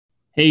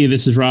Hey,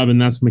 this is Robin.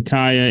 That's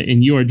Micaiah,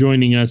 and you are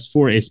joining us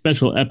for a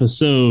special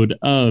episode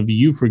of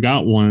You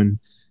Forgot One.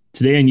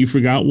 Today on You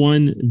Forgot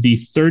One, the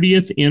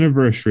 30th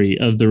anniversary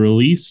of the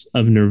release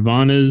of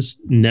Nirvana's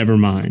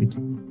Nevermind.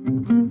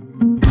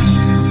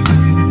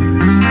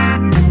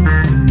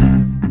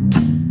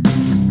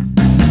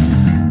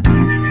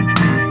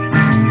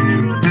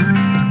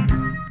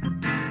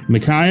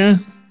 Micaiah,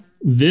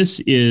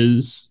 this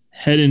is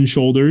head and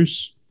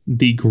shoulders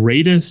the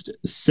greatest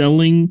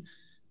selling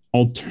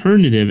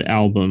alternative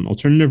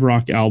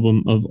rock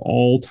album of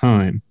all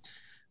time.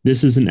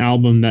 This is an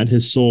album that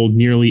has sold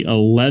nearly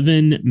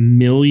 11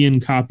 million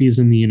copies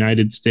in the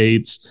United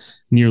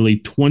States, nearly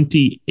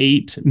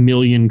 28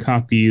 million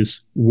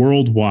copies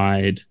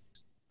worldwide,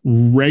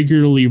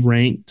 regularly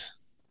ranked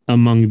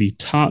among the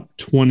top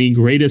 20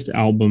 greatest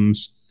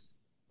albums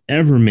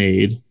ever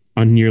made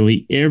on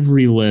nearly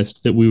every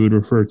list that we would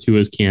refer to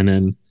as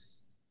canon.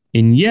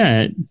 And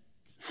yet,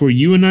 for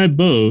you and I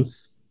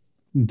both,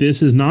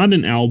 this is not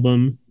an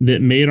album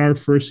that made our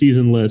first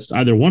season list,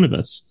 either one of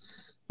us.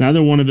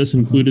 Neither one of us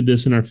included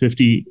this in our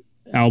 50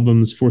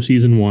 albums for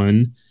season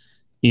one.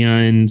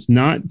 And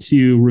not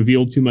to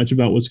reveal too much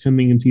about what's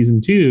coming in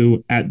season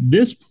two, at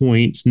this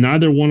point,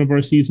 neither one of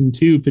our season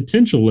two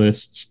potential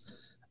lists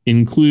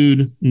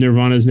include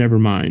Nirvana's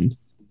Nevermind.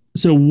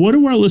 So what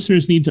do our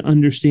listeners need to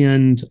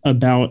understand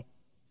about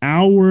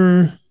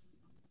our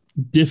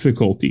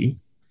difficulty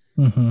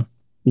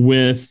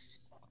with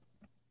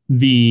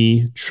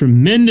the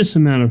tremendous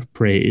amount of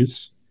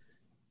praise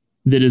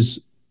that is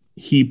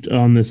heaped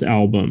on this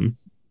album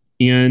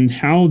and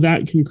how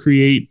that can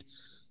create,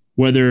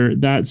 whether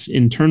that's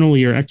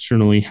internally or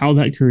externally, how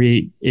that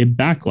create a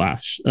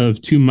backlash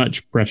of too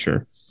much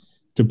pressure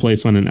to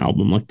place on an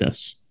album like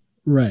this?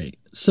 Right.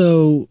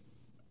 So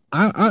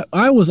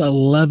I was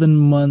 11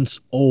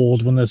 months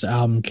old when this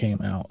album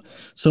came out.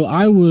 So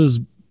I was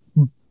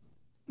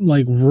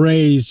like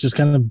raised just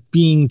kind of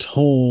being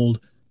told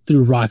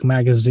through rock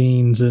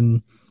magazines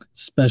and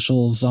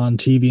specials on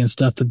TV and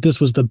stuff that this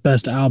was the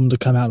best album to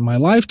come out in my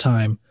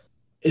lifetime.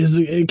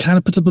 It kind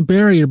of puts up a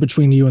barrier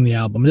between you and the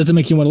album. It doesn't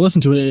make you want to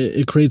listen to it.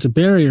 It creates a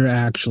barrier,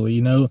 actually.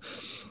 You know,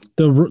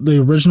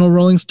 the original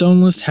Rolling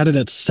Stone list had it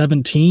at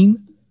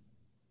 17.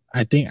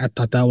 I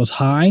thought that was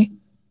high.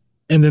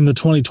 And then the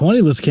 2020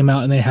 list came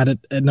out and they had it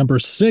at number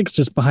 6,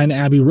 just behind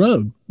Abbey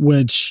Road,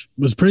 which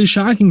was pretty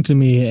shocking to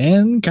me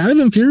and kind of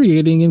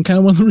infuriating, and kind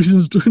of one of the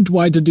reasons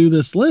why to do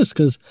this list,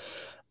 because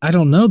I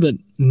don't know that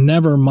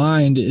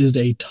Nevermind is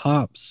a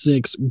top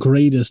 6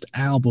 greatest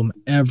album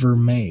ever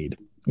made.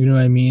 You know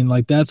what I mean?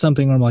 Like, that's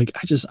something where I'm like,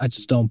 I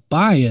just don't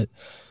buy it.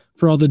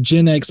 For all the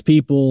Gen X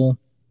people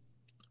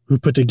who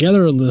put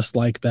together a list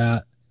like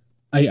that,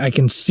 I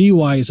can see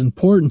why it's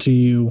important to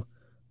you,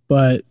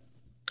 but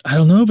I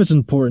don't know if it's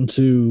important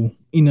to,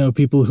 you know,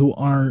 people who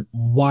aren't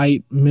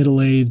white,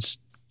 middle-aged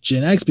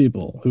Gen X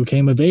people who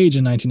came of age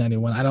in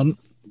 1991. I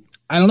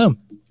don't know.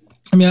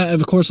 I mean,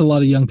 of course, a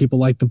lot of young people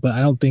like them, but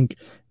I don't think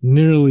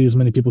nearly as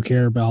many people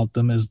care about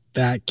them as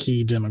that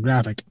key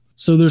demographic.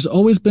 So there's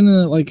always been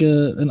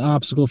an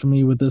obstacle for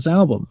me with this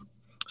album.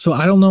 So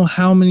I don't know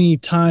how many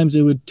times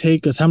it would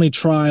take us, how many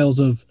trials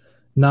of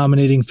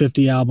nominating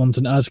 50 albums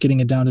and us getting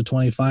it down to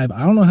 25.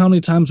 I don't know how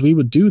many times we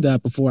would do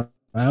that before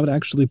I would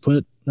actually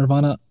put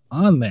Nirvana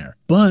on there.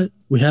 But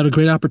we had a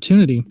great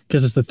opportunity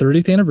because it's the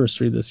 30th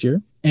anniversary this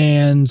year.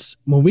 And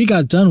when we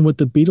got done with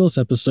the Beatles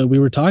episode, we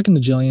were talking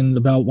to Gillian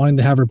about wanting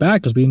to have her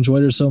back because we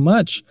enjoyed her so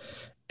much.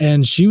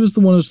 And she was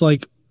the one who's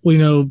like, well,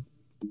 you know,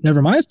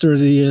 Nevermind's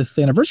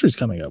 30th anniversary is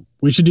coming up.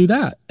 We should do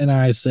that. And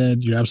I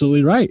said, you're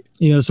absolutely right.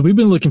 You know, so we've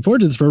been looking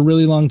forward to this for a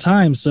really long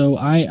time. So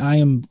I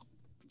am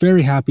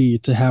very happy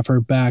to have her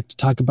back to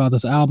talk about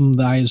this album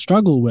that I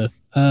struggle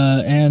with.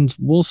 And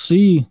we'll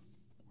see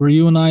where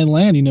you and I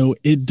land. You know,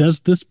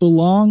 does this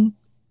belong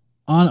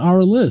on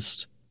our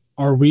list?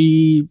 Are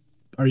you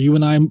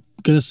and I going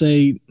to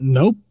say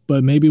nope,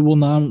 but maybe we'll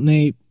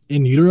nominate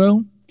In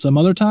Utero some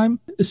other time?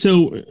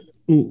 So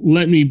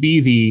let me be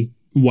the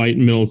white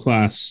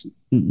middle-class,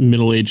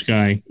 middle-aged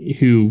guy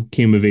who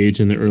came of age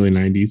in the early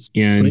 90s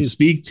and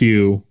speak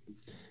to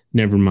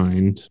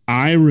Nevermind.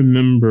 I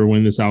remember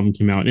when this album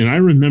came out, and I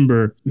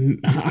remember,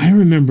 I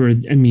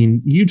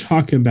mean, you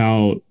talk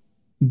about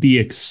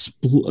this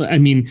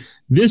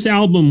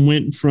album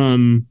went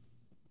from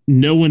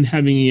no one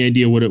having any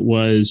idea what it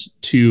was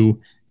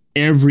to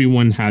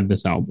everyone had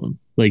this album.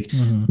 Like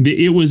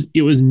it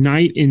was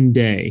night and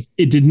day.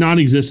 It did not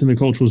exist in the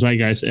cultural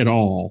zeitgeist at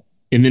all.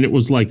 And then it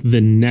was like the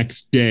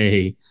next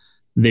day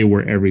they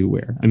were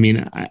everywhere. I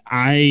mean,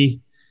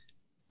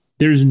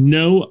 there's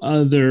no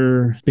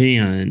other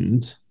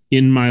band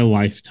in my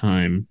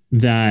lifetime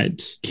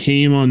that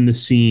came on the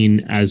scene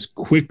as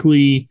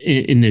quickly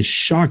and as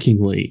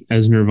shockingly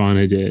as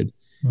Nirvana did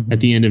at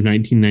the end of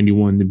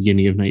 1991, the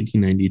beginning of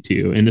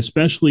 1992, and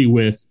especially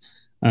with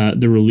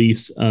the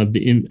release of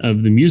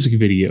the music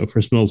video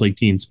for "Smells Like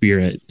Teen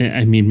Spirit."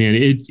 I mean, man,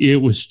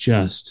 it was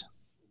just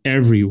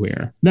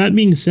everywhere. That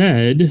being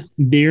said,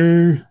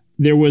 there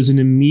there was an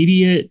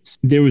immediate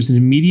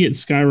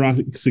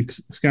skyrocket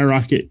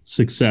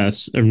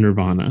success of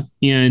Nirvana,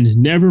 and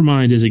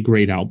Nevermind is a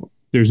great album.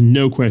 There's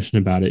no question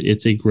about it.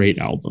 It's a great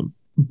album.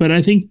 But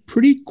I think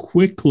pretty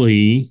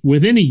quickly,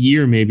 within a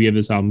year maybe of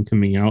this album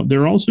coming out,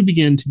 there also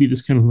began to be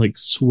this kind of like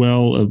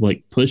swell of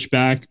like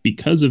pushback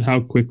because of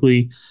how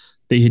quickly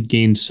they had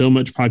gained so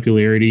much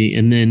popularity.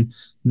 And then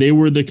they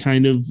were the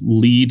kind of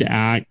lead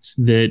act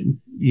that,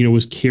 you know,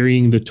 was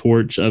carrying the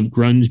torch of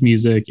grunge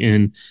music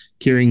and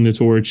carrying the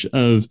torch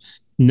of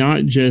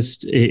not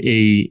just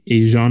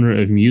a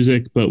genre of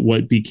music, but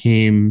what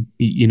became,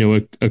 you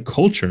know, a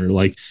culture.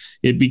 Like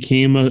it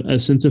became a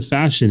sense of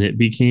fashion. It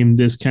became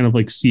this kind of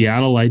like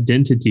Seattle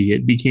identity.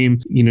 It became,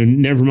 you know,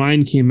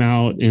 Nevermind came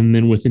out, and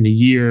then within a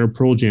year,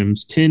 Pearl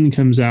Jam's 10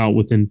 comes out.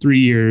 Within 3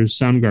 years,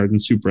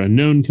 Soundgarden's Super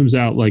Unknown comes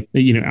out. Like,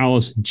 you know,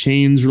 Alice in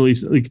Chains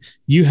released. Like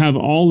you have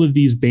all of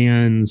these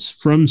bands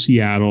from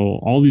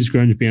Seattle, all these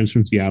grunge bands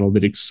from Seattle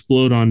that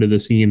explode onto the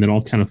scene that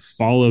all kind of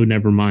follow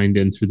Nevermind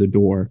in through the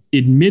door.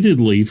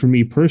 Admittedly, for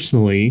me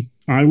personally,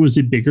 I was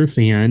a bigger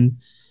fan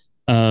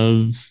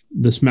of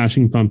the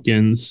Smashing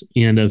Pumpkins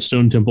and of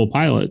Stone Temple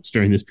Pilots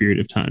during this period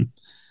of time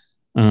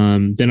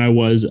than I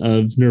was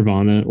of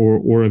Nirvana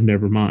or of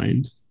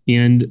Nevermind.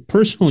 And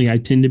personally, I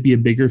tend to be a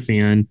bigger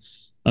fan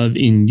of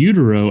In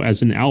Utero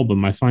as an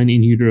album. I find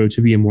In Utero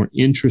to be a more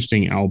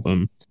interesting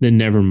album than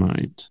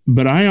Nevermind.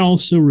 But I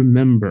also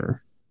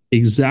remember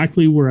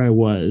exactly where I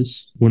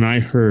was when I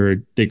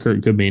heard that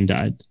Kurt Cobain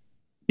died.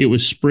 It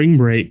was spring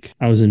break.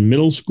 I was in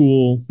middle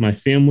school. My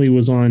family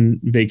was on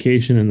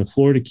vacation in the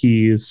Florida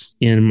Keys,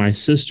 and my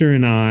sister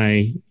and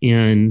I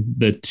and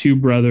the 2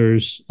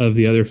 brothers of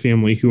the other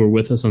family who were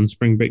with us on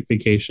spring break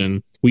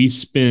vacation, we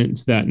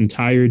spent that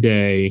entire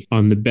day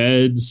on the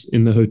beds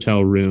in the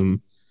hotel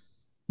room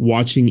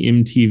watching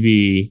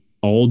MTV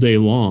all day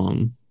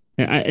long,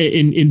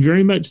 in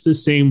very much the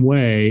same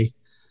way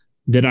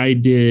that I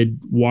did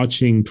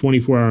watching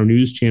 24-hour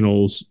news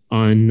channels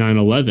on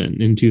 9/11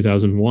 in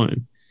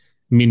 2001.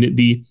 I mean,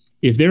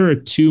 if there are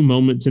 2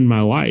 moments in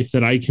my life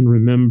that I can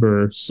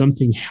remember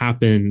something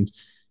happened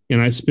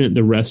and I spent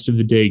the rest of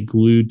the day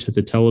glued to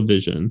the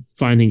television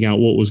finding out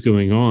what was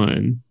going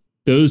on,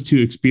 those 2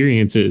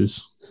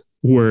 experiences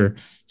were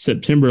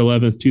September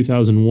 11th,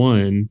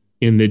 2001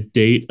 and the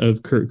date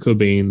of Kurt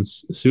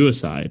Cobain's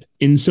suicide.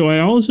 And so I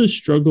also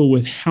struggle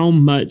with how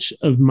much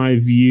of my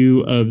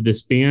view of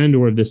this band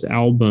or of this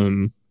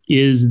album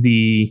is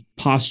the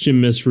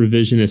posthumous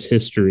revisionist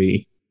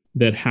history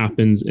that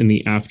happens in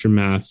the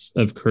aftermath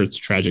of Kurt's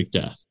tragic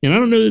death. And I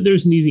don't know that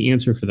there's an easy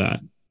answer for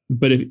that,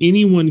 but if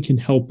anyone can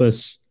help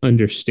us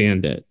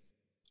understand it,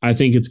 I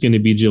think it's going to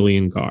be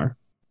Gillian Gaar.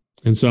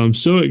 And so I'm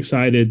so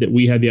excited that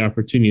we had the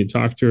opportunity to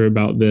talk to her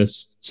about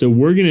this. So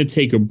we're going to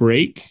take a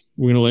break.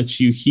 We're going to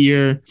let you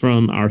hear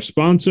from our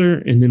sponsor,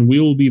 and then we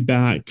will be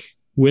back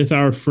with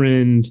our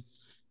friend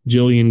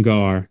Gillian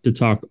Gaar to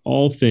talk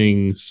all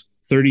things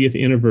 30th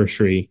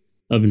anniversary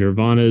of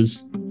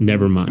Nirvana's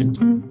Nevermind.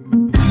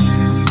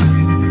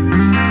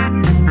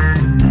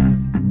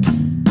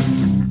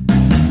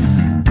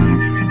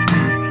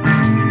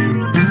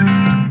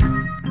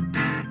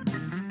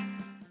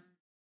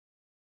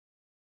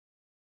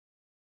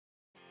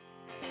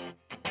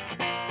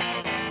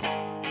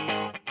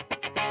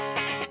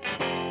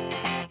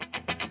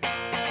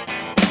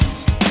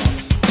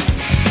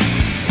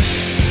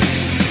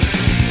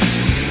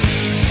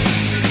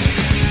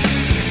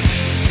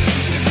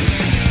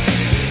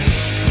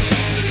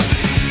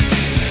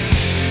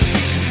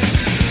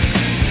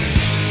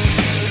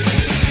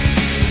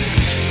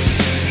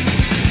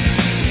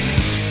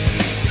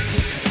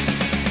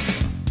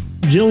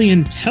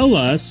 Gillian, tell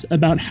us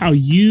about how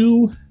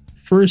you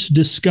first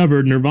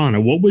discovered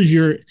Nirvana. What was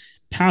your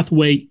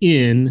pathway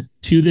in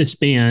to this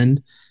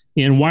band,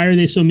 and why are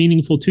they so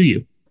meaningful to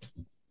you?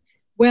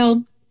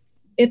 Well,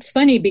 it's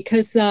funny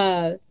because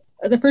the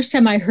first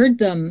time I heard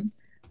them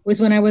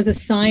was when I was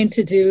assigned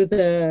to do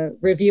the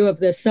review of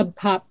the Sub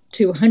Pop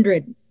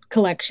 200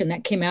 collection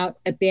that came out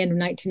at the end of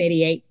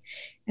 1988.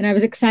 And I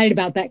was excited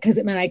about that because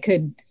it meant I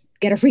could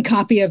get a free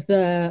copy of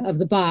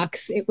the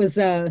box. It was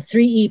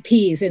 3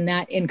 EPs in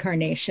that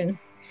incarnation.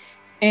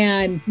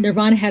 And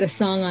Nirvana had a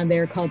song on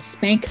there called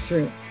Spank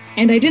Through,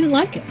 and I didn't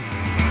like it.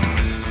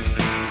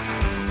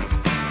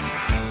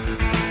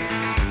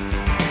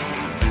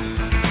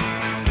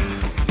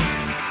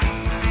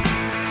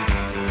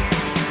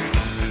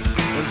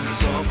 As the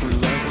soft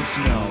relentless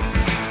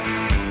smells,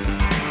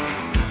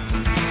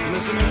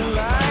 listening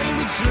like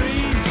the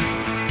trees,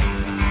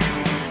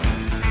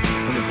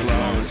 and the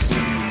flowers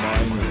sing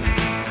timely,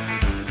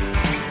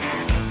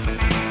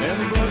 and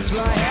the birds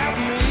fly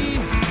happily.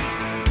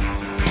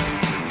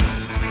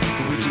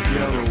 We're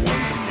together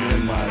once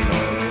again, my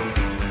love.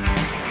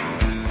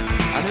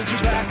 I need you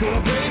back, oh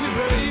baby,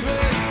 baby.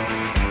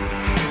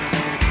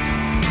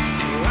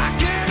 I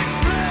can't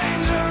explain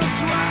just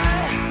why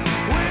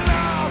we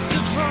lost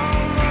it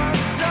from the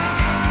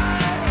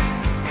start.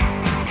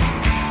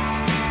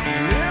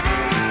 Never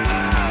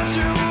without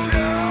you,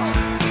 girl,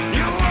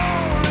 you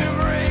only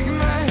break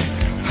my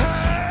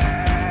heart.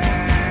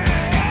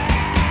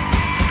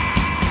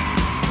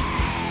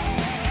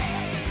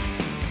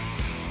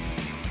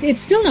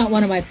 it's still not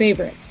one of my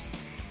favorites.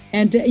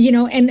 And,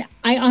 and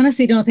I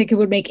honestly don't think it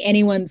would make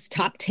anyone's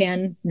top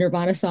 10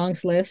 Nirvana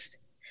songs list.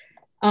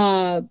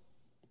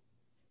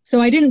 So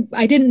I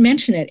didn't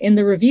mention it in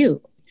the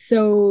review.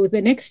 So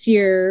the next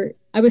year,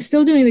 I was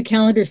still doing the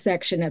calendar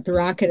section at The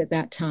Rocket at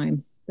that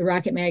time, The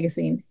Rocket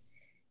magazine.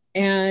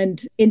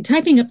 And in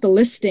typing up the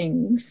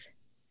listings,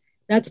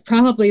 that's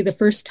probably the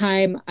first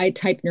time I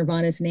typed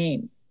Nirvana's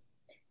name,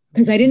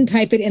 because I didn't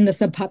type it in the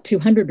Sub Pop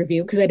 200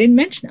 review because I didn't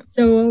mention them.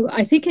 So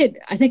I think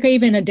I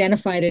even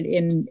identified it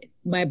in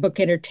my book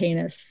Entertain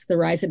Us, The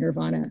Rise of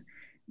Nirvana,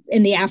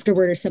 in the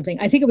afterword or something.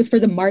 I think it was for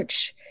the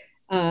March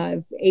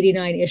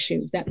 89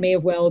 issue. That may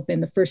have well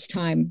been the first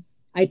time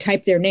I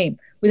typed their name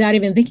without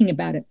even thinking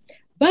about it.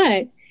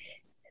 But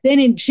then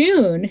in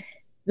June,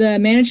 the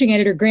managing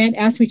editor, Grant,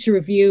 asked me to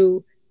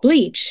review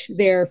Bleach,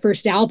 their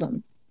first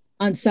album,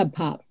 on Sub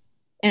Pop.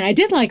 And I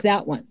did like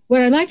that one.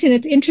 What I liked, and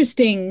it's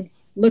interesting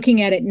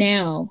looking at it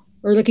now,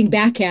 or looking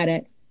back at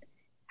it,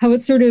 how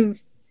it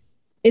seems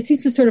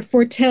to sort of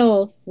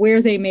foretell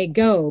where they may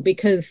go,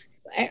 because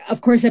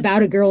of course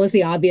About a Girl is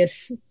the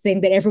obvious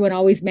thing that everyone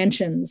always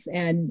mentions.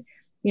 And,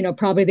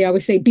 probably they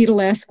always say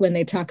Beatlesque when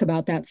they talk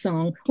about that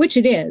song, which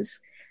it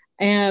is.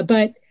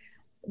 But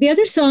the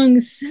other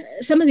songs,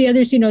 some of the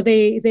others,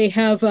 they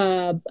have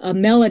a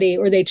melody,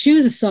 or they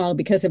choose a song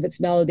because of its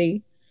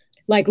melody,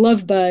 like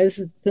Love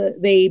Buzz.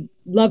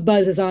 Love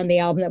Buzz is on the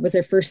album. That was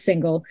their first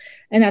single.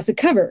 And that's a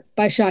cover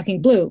by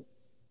Shocking Blue.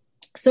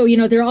 So,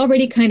 they're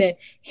already kind of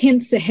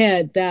hints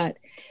ahead that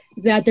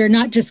they're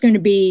not just going to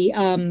be,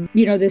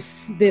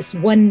 this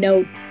one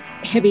note,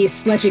 heavy,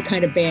 sludgy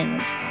kind of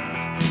band.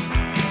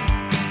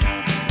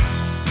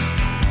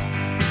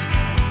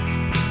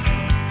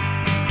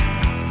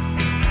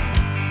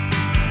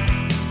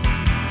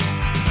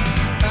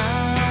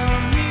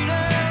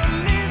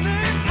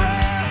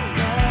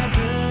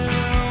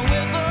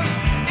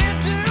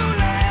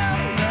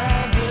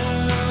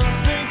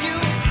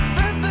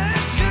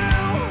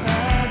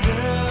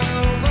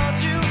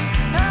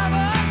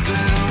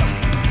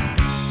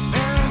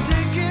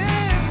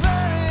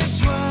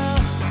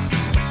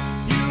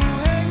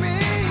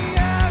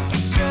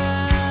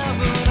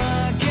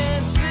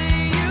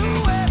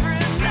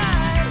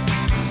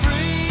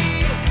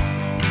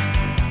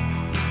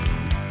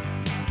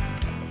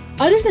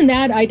 Other than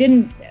that, I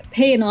didn't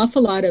pay an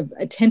awful lot of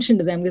attention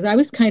to them, because I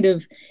was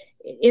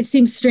it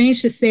seems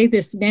strange to say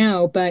this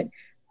now, but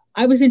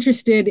I was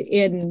interested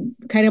in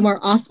kind of more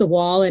off the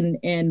wall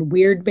and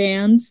weird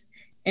bands.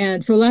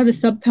 And so a lot of the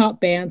Sub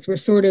Pop bands were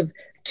sort of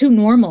too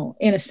normal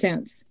in a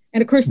sense.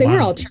 And of course they were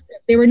alternative.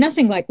 They were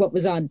nothing like what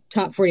was on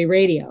Top 40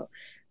 radio,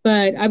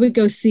 but I would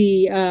go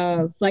see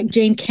like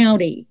Jane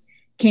County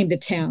came to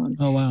town.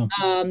 Oh, wow.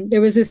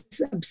 There was this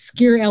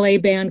obscure LA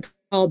band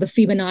called the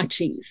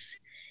Fibonacci's.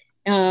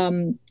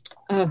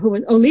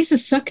 Lisa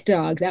Suck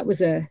Dog. That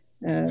was a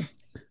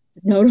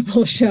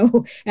notable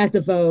show at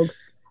the Vogue.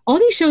 All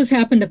these shows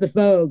happened at the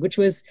Vogue, which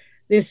was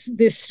this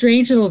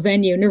strange little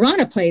venue.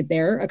 Nirvana played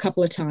there a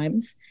couple of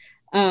times,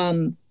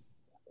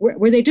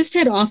 where they just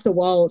had off the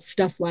wall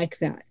stuff like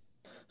that.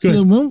 So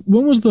then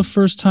when was the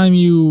first time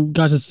you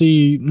got to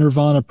see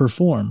Nirvana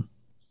perform?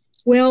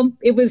 Well,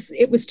 it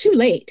was too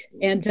late,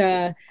 and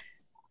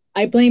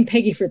I blame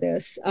Peggy for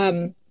this.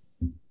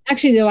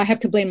 Actually, though, I have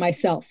to blame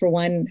myself for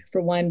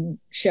one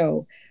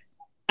show.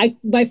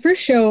 My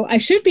first show, I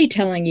should be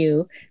telling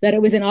you that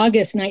it was in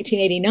August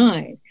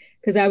 1989,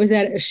 because I was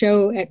at a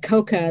show at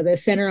COCA, the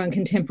Center on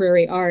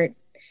Contemporary Art.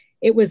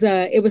 It was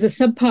a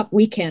Sub Pop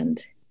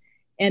weekend,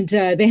 and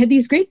they had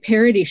these great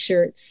parody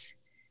shirts.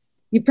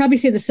 You probably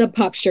see the Sub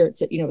Pop shirts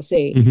that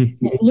say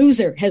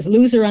Loser has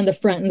Loser on the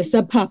front and the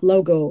Sub Pop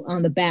logo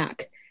on the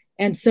back.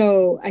 And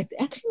so I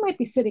actually might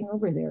be sitting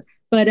over there,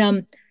 but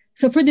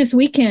so for this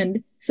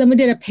weekend, someone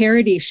did a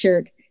parody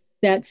shirt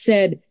that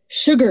said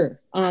Sugar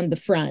on the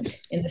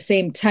front in the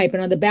same type.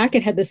 And on the back,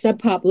 it had the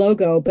Sub Pop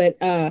logo, but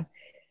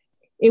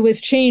it was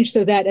changed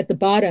so that at the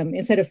bottom,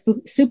 instead of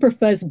Super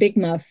Fuzz Big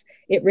Muff,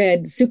 it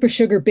read Super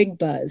Sugar Big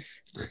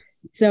Buzz.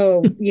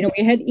 So, we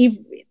had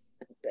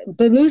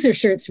the Loser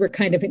shirts were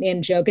kind of an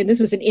in joke, and this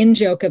was an in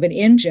joke of an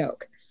in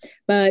joke.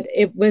 But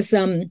it was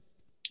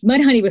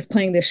Mudhoney was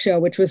playing this show,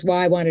 which was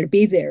why I wanted to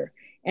be there.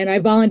 And I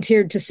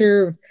volunteered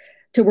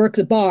to work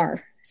the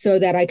bar so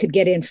that I could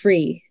get in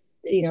free.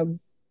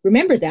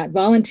 Remember that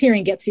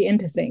volunteering gets you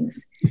into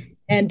things.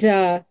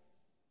 And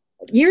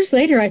years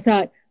later, I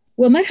thought,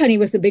 well, Mudhoney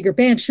was the bigger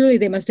band. Surely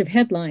they must have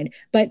headlined.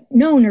 But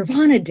no,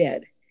 Nirvana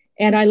did.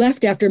 And I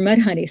left after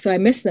Mudhoney, so I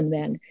missed them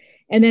then.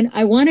 And then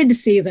I wanted to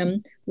see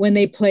them when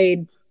they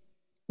played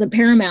the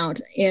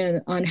Paramount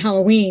on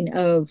Halloween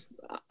of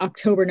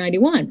October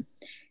 91.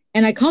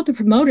 And I called the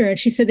promoter, and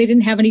she said they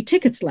didn't have any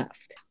tickets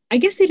left. I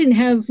guess they didn't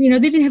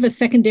have a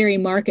secondary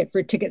market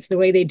for tickets the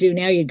way they do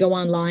now. You'd go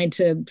online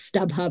to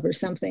StubHub or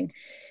something.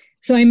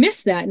 So I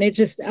missed that, and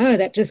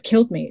that just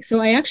killed me.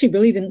 So I actually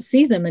really didn't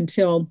see them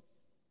until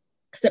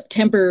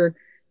September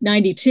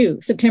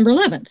 92, September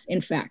 11th,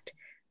 in fact.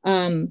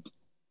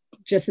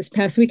 Just this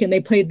past weekend,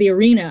 they played the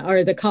arena,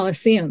 or the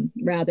Coliseum,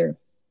 rather.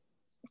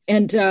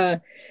 And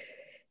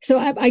So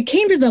I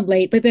came to them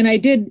late, but then I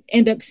did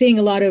end up seeing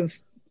a lot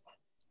of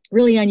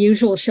really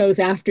unusual shows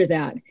after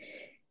that,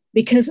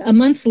 because a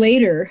month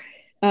later,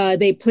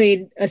 they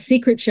played a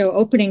secret show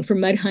opening for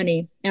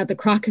Mudhoney at the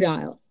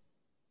Crocodile.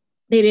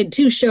 They did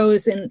 2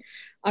 shows, and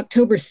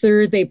October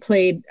 3rd, they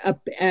played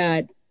up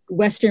at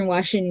Western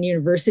Washington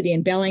University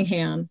in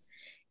Bellingham.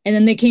 And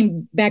then they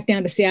came back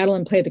down to Seattle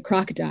and played the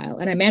Crocodile.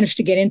 And I managed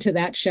to get into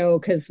that show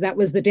because that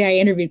was the day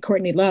I interviewed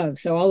Courtney Love.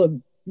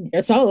 So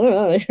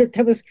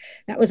that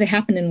was a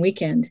happening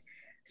weekend.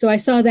 So I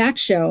saw that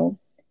show.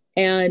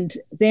 And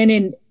then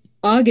in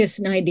August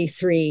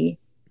 93,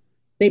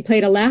 they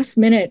played a last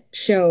minute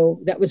show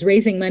that was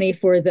raising money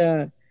for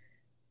the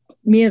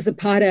Mia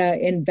Zapata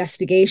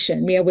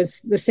investigation. Mia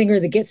was the singer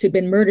of the Gits who'd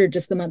been murdered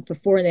just the month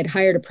before, and they'd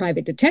hired a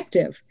private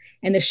detective.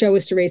 And the show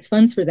was to raise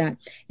funds for that.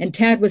 And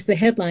Tad was the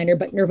headliner,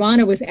 but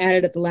Nirvana was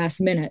added at the last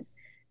minute.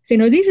 So,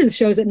 these are the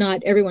shows that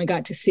not everyone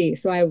got to see.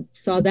 So I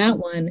saw that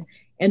one.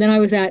 And then I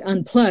was at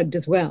Unplugged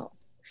as well.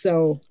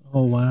 So.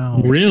 Oh,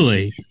 wow.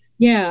 Really?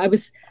 Yeah, I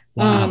was.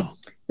 Wow.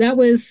 That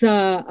was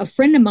a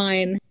friend of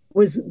mine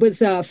was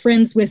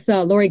friends with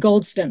Lori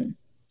Goldston.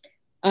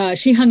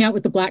 She hung out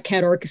with the Black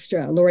Cat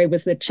Orchestra. Lori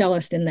was the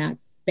cellist in that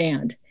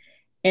band.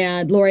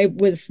 And Lori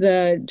was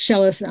the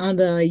cellist on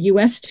the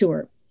U.S.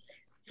 tour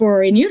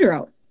for In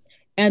Utero.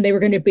 And they were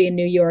going to be in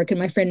New York. And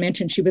my friend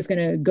mentioned she was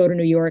going to go to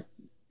New York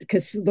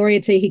because Lori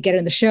had said he'd get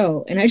in the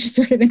show. And I just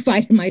sort of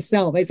invited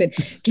myself. I said,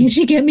 can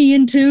she get me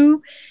in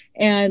too?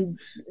 And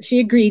she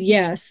agreed,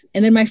 yes.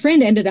 And then my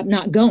friend ended up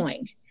not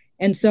going.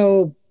 And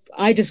so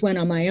I just went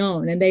on my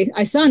own. And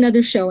I saw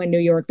another show in New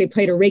York. They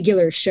played a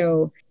regular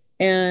show.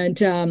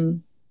 And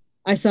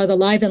I saw the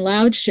Live and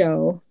Loud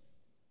show,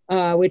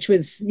 which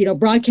was,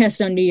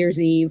 broadcast on New Year's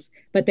Eve,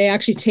 but they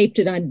actually taped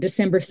it on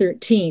December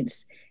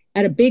 13th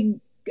at a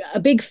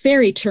big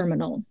ferry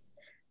terminal.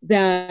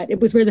 That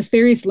it was where the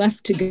ferries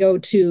left to go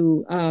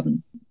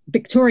to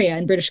Victoria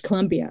in British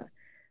Columbia,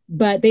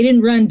 but they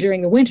didn't run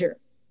during the winter.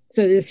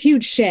 So there's this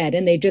huge shed,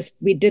 and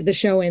we did the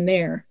show in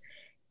there.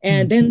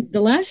 And then the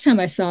last time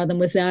I saw them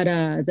was at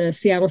the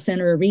Seattle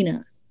Center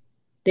Arena.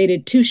 They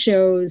did 2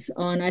 shows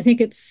on, I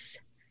think it's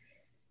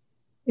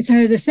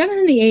either the 7th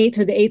and the 8th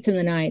or the 8th and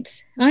the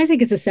 9th. I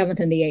think it's the 7th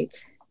and the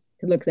 8th.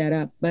 Could look that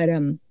up. But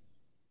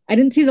I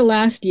didn't see the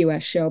last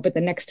US show, but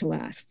the next to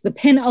last. The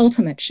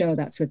penultimate show,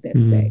 that's what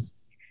they'd say.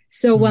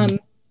 So, by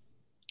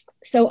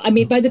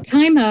the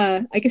time,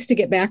 I guess to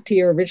get back to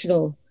your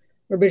original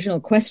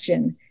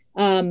question,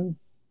 I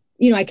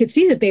could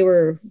see that they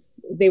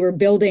were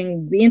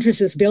building, the interest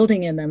was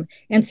building in them,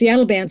 and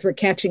Seattle bands were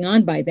catching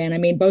on by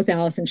then. Both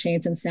Alice in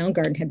Chains and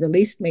Soundgarden had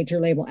released major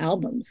label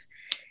albums.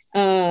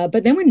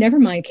 But then when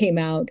Nevermind came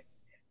out,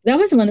 that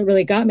was the one that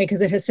really got me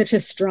because it has such a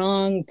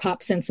strong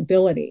pop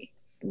sensibility.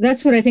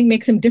 That's what I think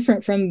makes them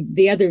different from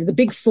the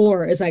big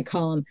 4, as I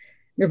call them: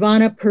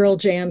 Nirvana, Pearl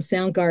Jam,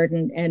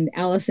 Soundgarden, and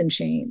Alice in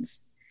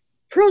Chains.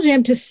 Pearl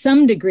Jam to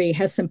some degree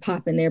has some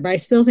pop in there, but I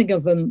still think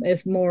of them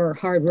as more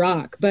hard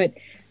rock. But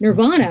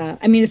Nirvana,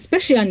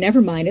 especially on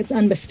Nevermind, it's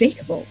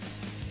unmistakable.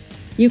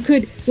 You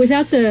could,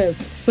 without the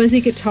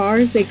fuzzy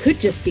guitars, they could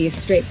just be a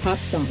straight pop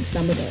song,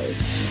 some of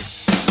those.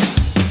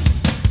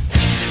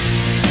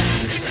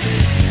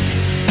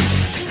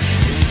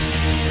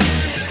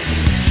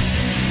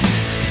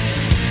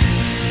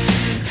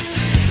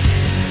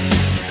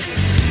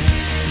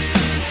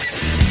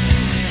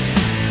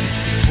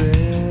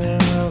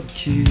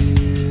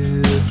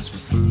 Kids for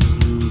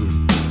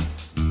food.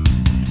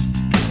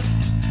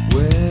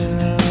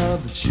 Well,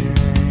 the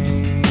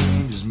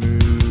change is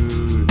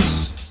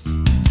moods.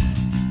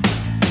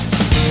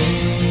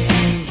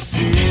 Spring's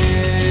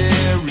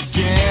here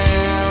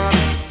again.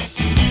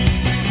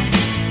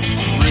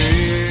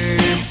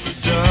 Rape the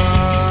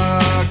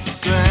dark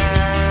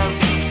grass.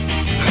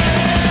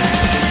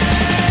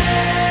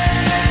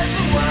 There's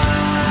the one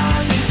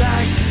who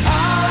likes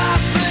all our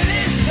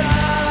pretty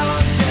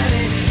songs, and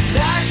he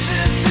likes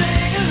to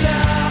sing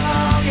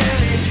along,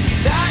 and he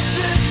likes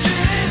to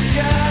shoot his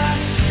gun,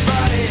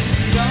 but he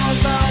knows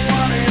not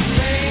what it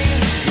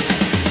means.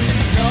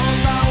 Knows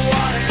not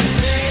what it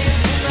means.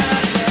 And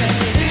I say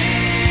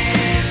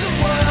he's the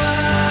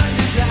one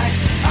who likes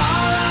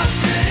all our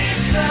pretty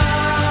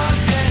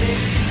songs, and he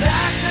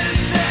likes to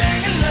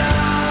sing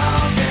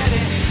along, and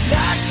he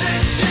likes to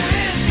shoot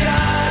his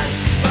gun,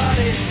 but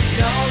he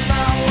knows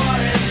not what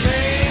it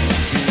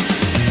means.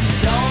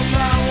 Knows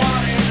not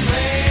what it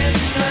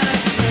means. And I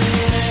say,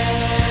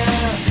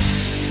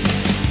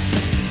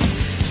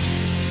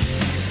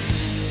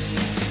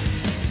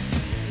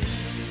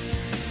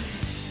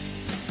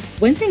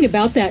 One thing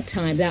about that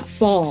time, that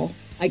fall,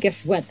 I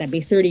guess that'd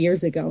be 30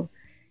 years ago,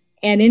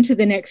 and into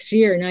the next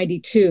year,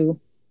 92,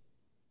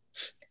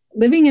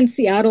 living in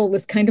Seattle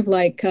was kind of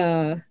like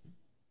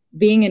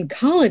being in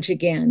college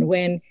again,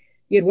 when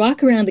you'd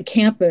walk around the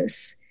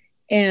campus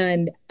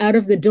and out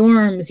of the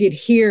dorms, you'd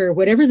hear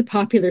whatever the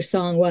popular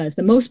song was,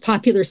 the most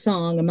popular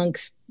song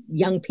amongst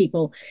young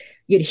people.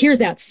 You'd hear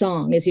that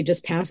song as you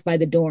just pass by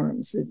the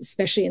dorms,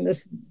 especially in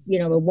this,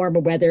 warmer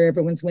weather,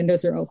 everyone's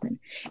windows are open.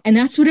 And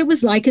that's what it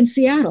was like in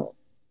Seattle.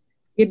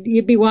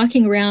 You'd be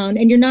walking around,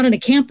 and you're not on a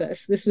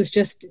campus. This was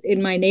just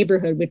in my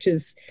neighborhood, which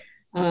is,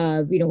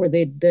 where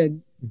the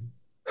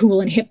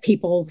cool and hip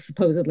people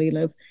supposedly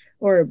live,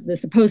 or the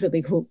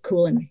supposedly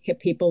cool and hip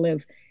people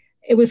live.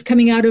 It was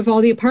coming out of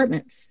all the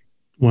apartments.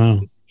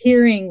 Wow.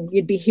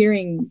 You'd be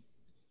hearing,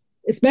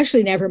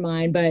 especially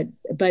Nevermind,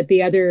 but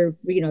the other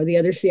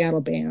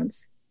Seattle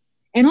bands,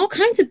 and all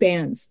kinds of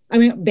bands.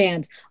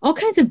 All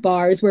kinds of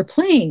bars were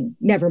playing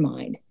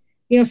Nevermind.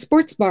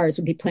 Sports bars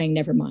would be playing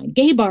Nevermind.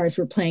 Gay bars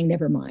were playing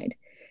Nevermind.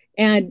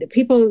 And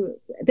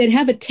they'd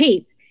have a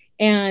tape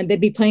and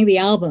they'd be playing the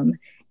album,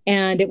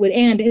 and it would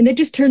end, and they'd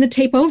just turn the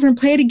tape over and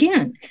play it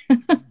again.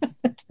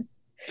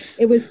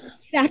 It was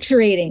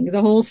saturating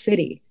the whole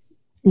city.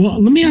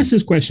 Well, let me ask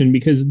this question,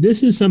 because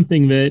this is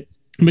something that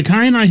Mikhail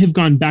and I have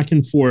gone back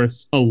and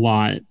forth a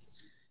lot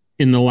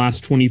in the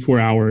last 24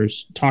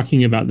 hours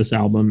talking about this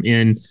album.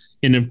 And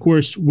of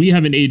course, we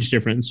have an age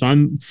difference. So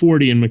I'm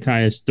 40 and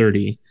Mikhail is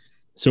 30.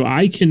 So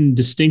I can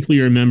distinctly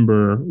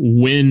remember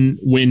when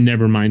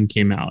Nevermind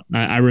came out.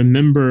 I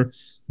remember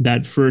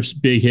that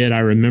first big hit. I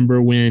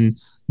remember when,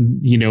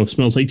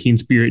 Smells Like Teen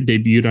Spirit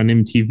debuted on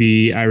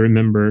MTV. I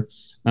remember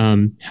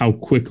how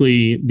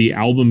quickly the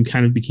album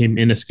kind of became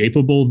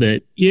inescapable,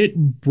 that it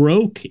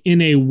broke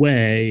in a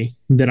way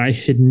that I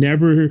had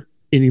never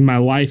in my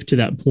life to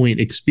that point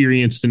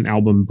experienced an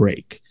album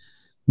break.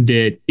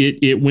 That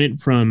it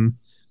went from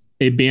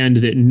a band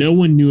that no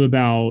one knew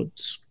about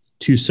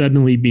to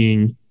suddenly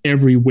being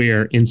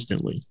everywhere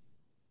instantly.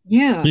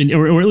 Yeah.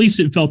 Or at least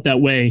it felt that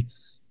way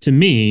to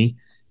me.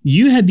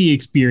 You had the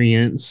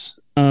experience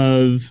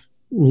of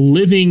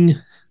living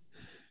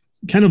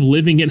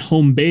at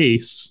home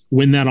base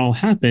when that all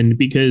happened,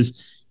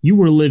 because you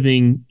were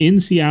living in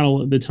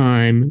Seattle at the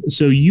time.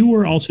 So you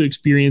were also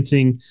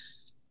experiencing,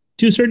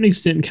 to a certain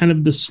extent, kind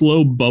of the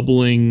slow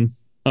bubbling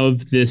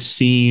of this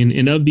scene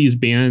and of these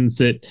bands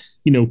that,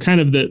 kind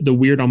of the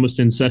weird, almost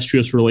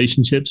incestuous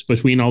relationships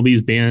between all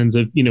these bands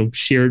of,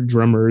 shared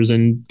drummers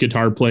and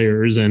guitar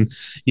players and,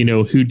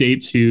 who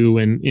dates who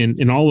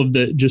and all of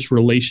the just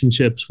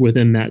relationships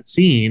within that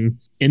scene.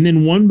 And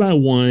then one by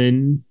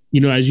one,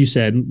 as you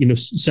said,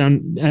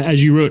 sound,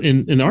 as you wrote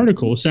in the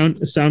article,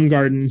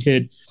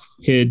 Soundgarden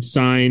had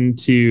signed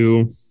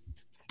to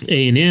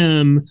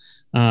A&M,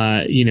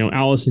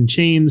 Alice in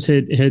Chains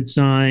had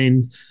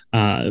signed,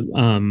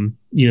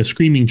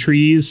 Screaming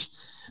Trees.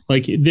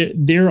 Like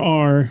there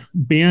are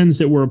bands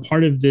that were a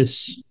part of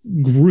this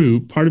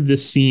group, part of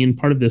this scene,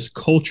 part of this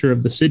culture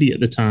of the city at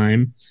the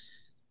time,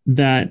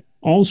 that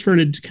all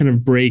started to kind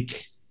of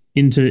break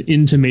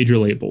into major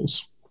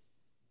labels.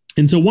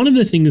 And so one of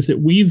the things that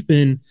we've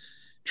been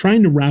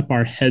trying to wrap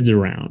our heads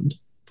around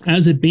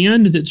as a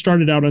band that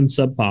started out on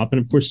Sub Pop,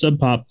 and of course Sub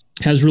Pop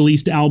has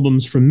released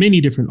albums from many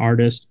different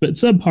artists, but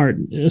Sub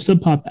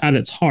Pop at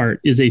its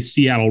heart is a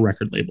Seattle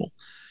record label.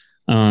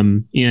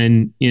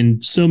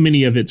 And so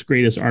many of its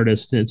greatest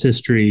artists in its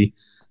history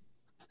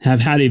have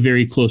had a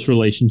very close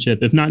relationship,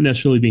 if not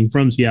necessarily being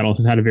from Seattle,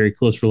 have had a very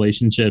close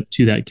relationship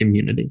to that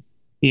community.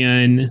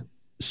 And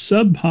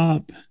Sub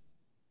Pop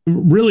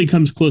really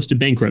comes close to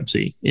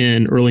bankruptcy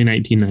in early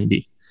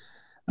 1990.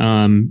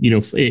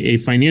 A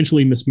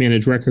financially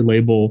mismanaged record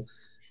label.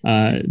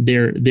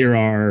 There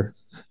are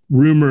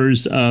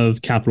rumors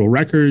of Capitol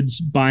Records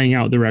buying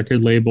out the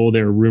record label.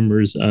 There are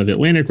rumors of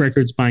Atlantic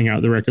Records buying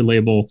out the record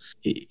label.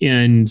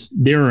 And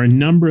there are a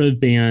number of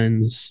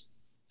bands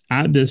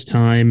at this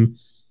time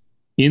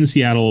in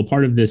Seattle, a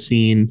part of this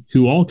scene,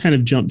 who all kind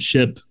of jumped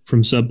ship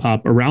from Sub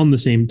Pop around the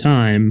same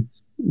time,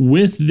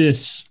 with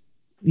this,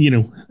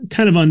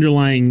 kind of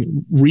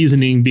underlying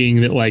reasoning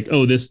being that, like,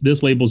 oh,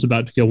 this label's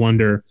about to go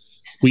under.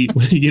 We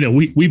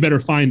better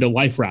find a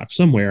life raft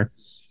somewhere.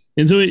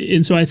 And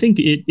so I think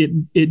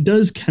it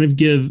does kind of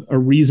give a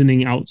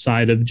reasoning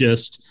outside of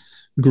just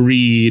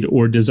greed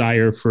or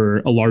desire for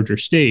a larger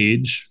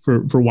stage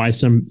for why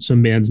some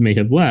bands may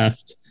have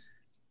left.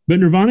 But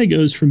Nirvana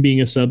goes from being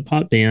a Sub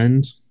Pop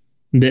band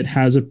that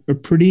has a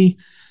pretty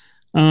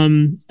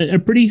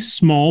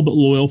small but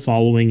loyal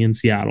following in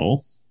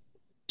Seattle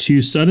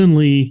to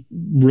suddenly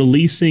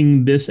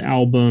releasing this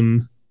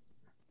album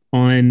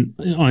on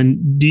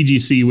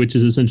DGC, which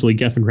is essentially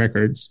Geffen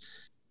Records.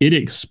 It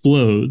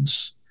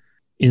explodes.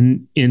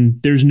 And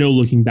there's no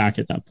looking back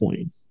at that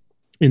point.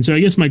 And so I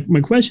guess my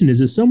question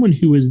is, as someone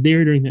who was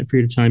there during that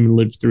period of time and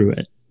lived through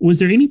it, was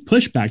there any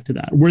pushback to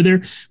that? Were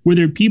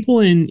there people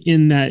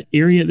in that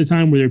area at the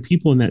time? Were there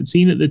people in that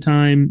scene at the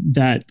time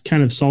that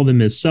kind of saw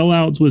them as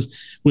sellouts?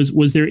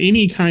 Was there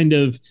any kind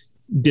of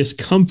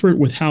discomfort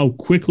with how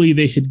quickly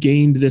they had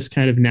gained this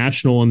kind of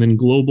national and then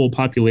global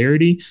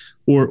popularity?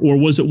 Or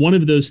was it one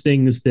of those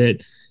things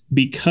that,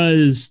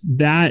 because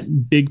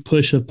that big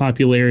push of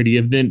popularity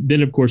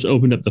then of course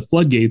opened up the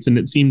floodgates, and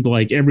it seemed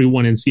like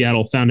everyone in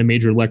Seattle found a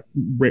major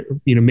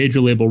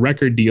label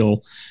record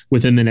deal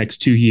within the next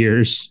 2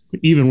 years,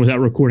 even without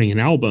recording an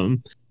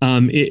album.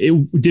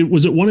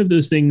 Was it one of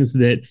those things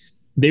that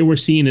they were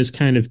seen as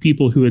kind of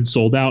people who had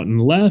sold out and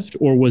left,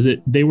 or was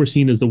it they were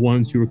seen as the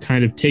ones who were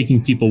kind of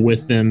taking people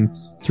with them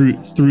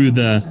through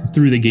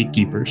the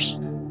gatekeepers?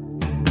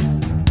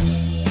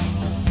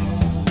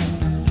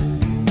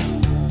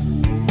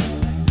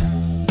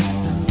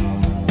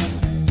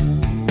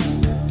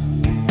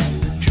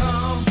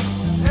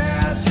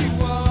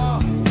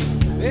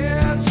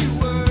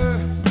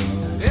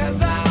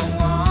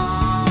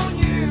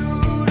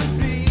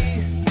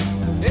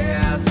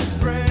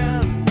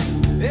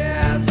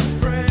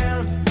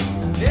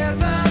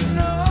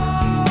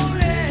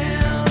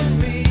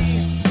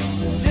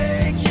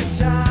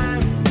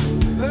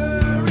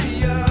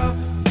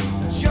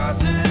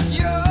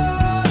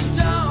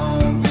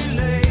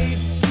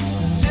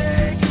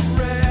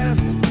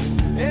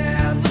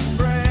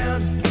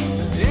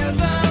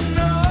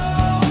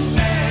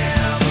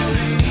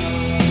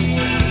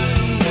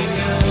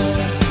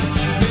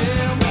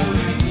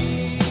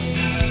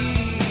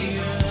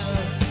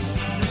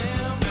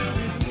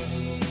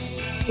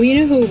 Well,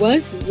 you know who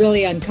was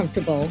really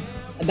uncomfortable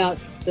about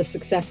the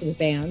success of the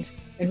band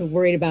and who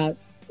worried about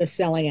the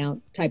selling out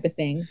type of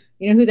thing?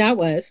 You know who that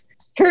was?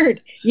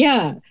 Kurt.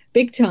 Yeah,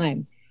 big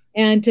time.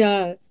 And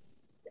the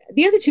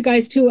other two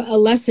guys to a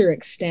lesser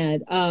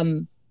extent. I've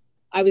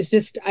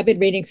been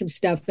reading some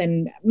stuff,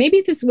 and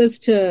maybe this was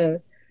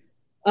to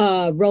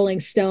Rolling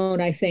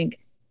Stone, I think,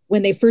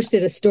 when they first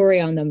did a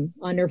story on them,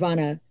 on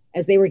Nirvana,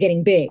 as they were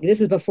getting big.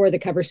 This is before the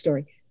cover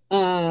story.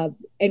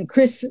 And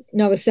Chris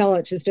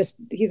Novoselic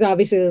he's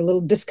obviously a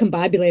little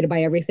discombobulated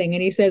by everything.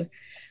 And he says,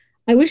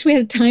 I wish we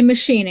had a time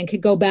machine and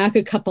could go back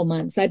a couple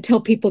months. I'd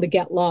tell people to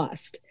get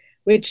lost,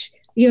 which,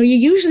 you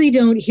usually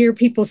don't hear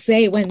people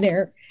say when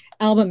their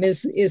album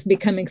is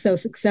becoming so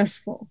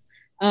successful.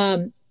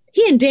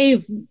 He and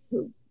Dave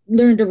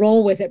learned to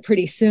roll with it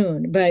pretty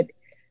soon, but,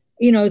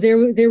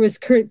 there was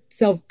Kurt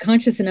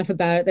self-conscious enough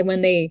about it that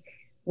when they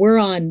were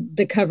on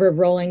the cover of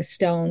Rolling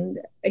Stone,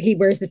 he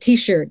wears the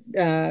T-shirt,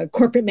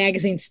 corporate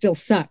magazines still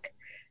suck,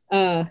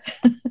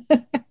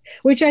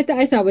 which I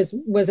thought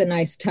was a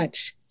nice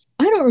touch.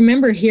 I don't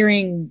remember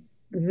hearing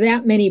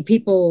that many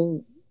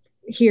people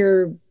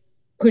here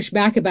push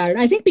back about it.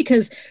 I think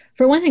because,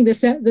 for one thing,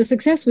 the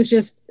success was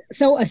just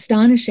so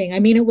astonishing. I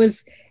mean, it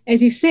was,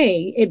 as you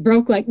say, it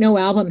broke like no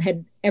album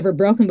had ever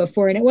broken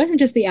before. And it wasn't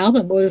just the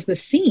album, it was the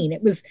scene.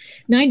 It was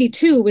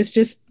 92 was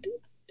just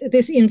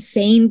this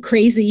insane,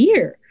 crazy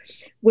year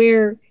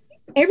where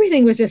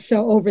everything was just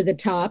so over the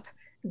top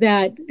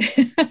that,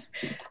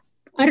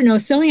 I don't know,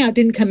 selling out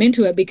didn't come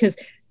into it, because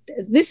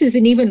this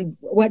isn't even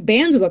what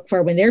bands look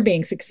for when they're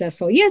being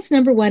successful. Yes,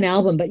 number one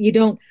album, but you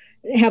don't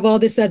have all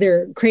this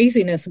other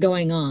craziness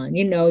going on.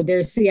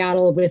 There's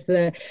Seattle with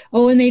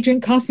and they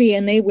drink coffee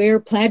and they wear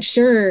plaid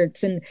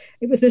shirts. And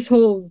it was this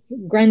whole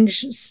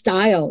grunge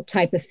style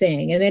type of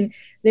thing. And then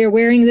they're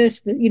wearing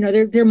this,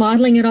 they're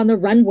modeling it on the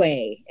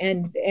runway.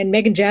 And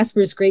Megan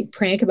Jasper's great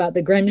prank about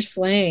the grunge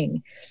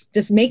slang,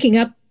 just making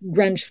up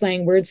grunge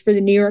slang words for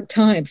the New York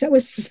Times. That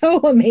was so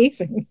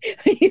amazing.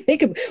 You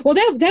think of, well,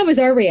 that was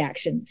our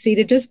reaction. See,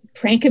 to just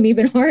prank him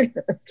even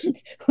harder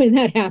when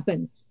that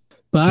happened.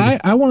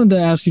 But I wanted to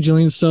ask you,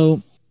 Gillian.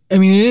 So, I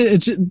mean,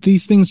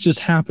 these things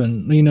just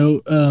happen.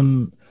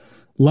 London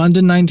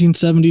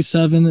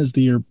 1977 is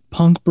the year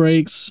punk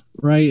breaks,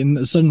 right?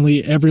 And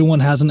suddenly everyone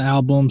has an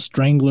album.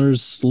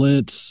 Stranglers,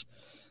 Slits,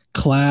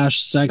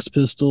 Clash, Sex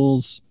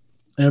Pistols,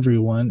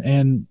 everyone.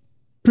 And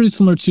pretty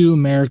similar to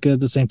America at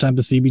the same time,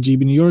 the CBGB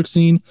New York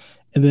scene.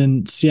 And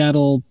then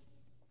Seattle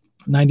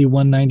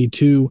 91,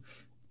 92,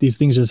 these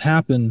things just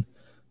happen.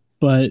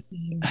 But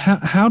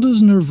how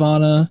does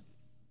Nirvana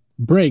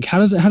break? How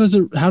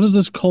does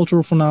this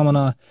cultural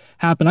phenomena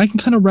happen? I can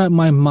kind of wrap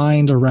my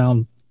mind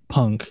around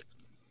punk,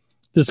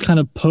 this kind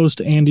of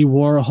post Andy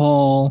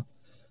Warhol,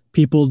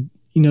 people,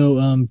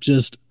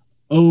 just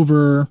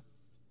over,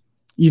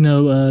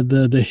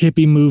 the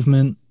hippie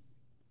movement,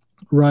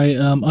 right?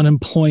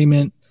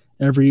 Unemployment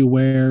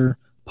everywhere,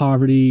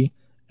 poverty,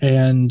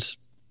 and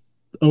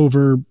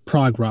over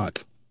prog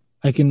rock.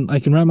 I can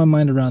wrap my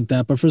mind around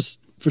that, but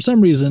for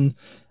some reason,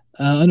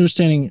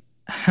 understanding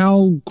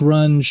how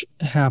grunge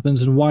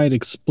happens and why it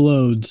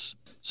explodes.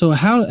 So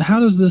how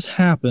does this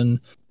happen?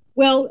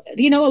 Well,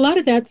 a lot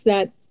of that's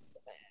that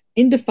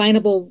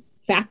indefinable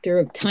factor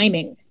of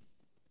timing.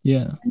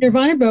 Yeah.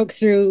 Nirvana broke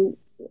through.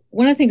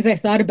 One of the things I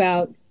thought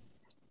about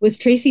was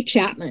Tracy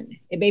Chapman.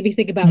 It made me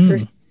think about her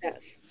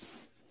success.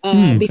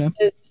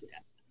 Because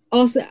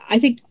also I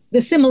think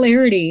the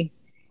similarity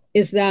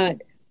is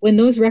that when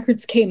those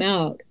records came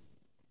out,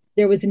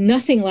 there was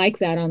nothing like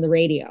that on the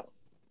radio.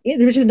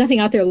 There was just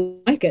nothing out there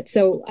like it.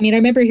 So, I mean, I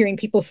remember hearing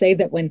people say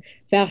that when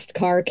Fast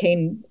Car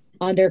came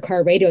on their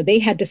car radio, they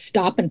had to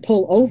stop and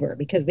pull over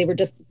because they were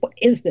just, what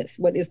is this?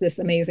 What is this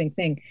amazing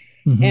thing?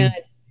 Mm-hmm. And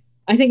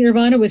I think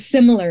Nirvana was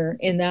similar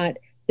in that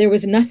there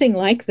was nothing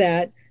like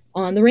that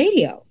on the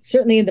radio.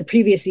 Certainly in the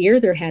previous year,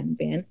 there hadn't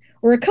been,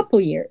 or a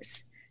couple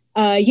years.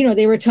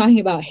 They were talking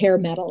about hair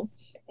metal,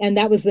 and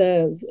those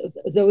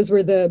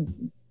were the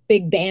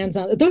big bands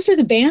those were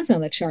the bands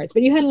on the charts,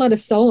 but you had a lot of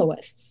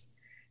soloists.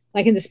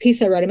 Like in this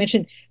piece I wrote, I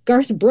mentioned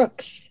Garth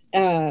Brooks he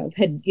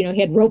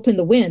had Rope in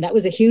the Wind. That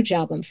was a huge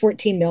album,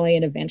 14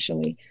 million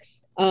eventually.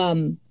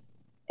 And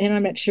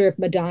I'm not sure if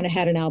Madonna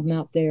had an album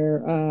out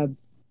there.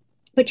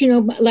 But,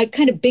 like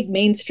kind of big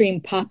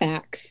mainstream pop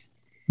acts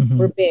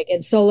were big,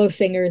 and solo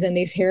singers and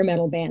these hair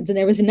metal bands. And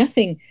there was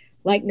nothing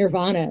like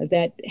Nirvana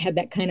that had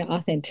that kind of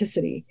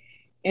authenticity.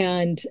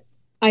 And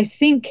I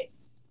think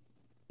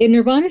in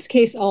Nirvana's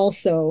case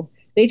also,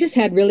 they just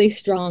had really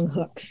strong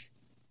hooks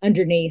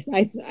underneath.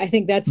 I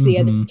think that's the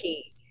other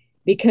key,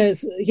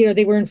 because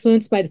they were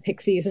influenced by the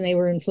Pixies and they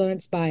were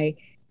influenced by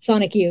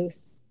Sonic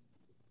Youth,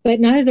 but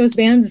none of those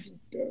bands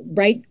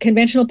write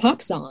conventional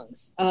pop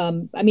songs.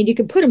 I mean, you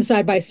can put them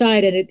side by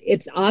side and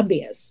it's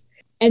obvious.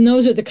 And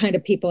those are the kind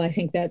of people I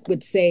think that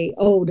would say,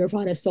 oh,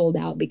 Nirvana sold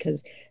out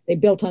because they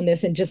built on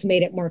this and just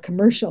made it more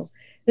commercial.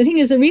 The thing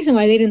is, the reason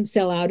why they didn't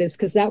sell out is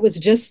because that was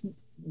just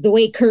the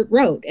way Kurt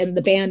wrote and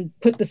the band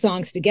put the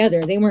songs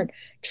together. They weren't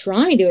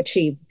trying to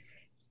achieve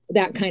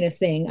that kind of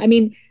thing. I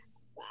mean,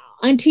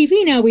 on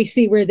TV now we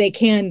see where they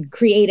can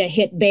create a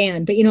hit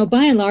band, but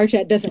by and large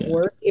that doesn't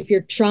work. If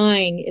you're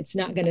trying, it's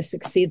not going to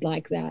succeed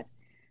like that.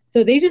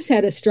 So they just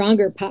had a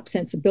stronger pop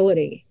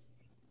sensibility.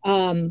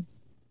 Maybe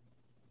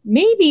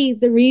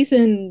the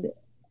reason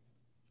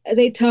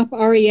they top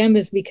REM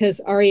is because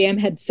REM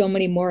had so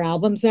many more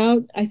albums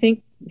out. I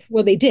think,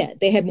 well, they did.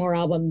 They had more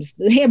albums.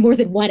 They had more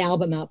than one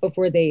album out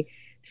before they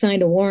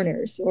signed to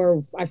Warner's,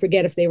 or I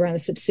forget if they were on a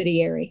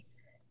subsidiary.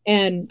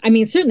 And I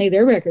mean, certainly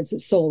their records have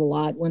sold a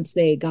lot once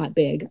they got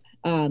big.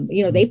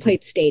 They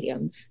played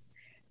stadiums,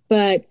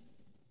 but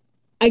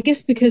I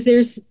guess because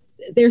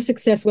their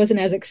success wasn't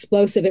as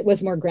explosive, it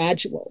was more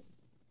gradual.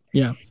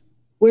 Yeah.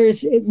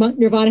 Whereas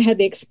Nirvana had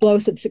the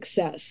explosive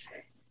success.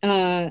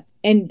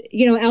 And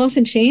Alice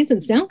in Chains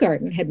and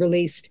Soundgarden had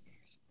released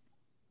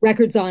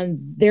records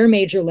on their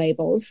major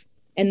labels,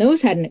 and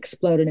those hadn't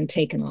exploded and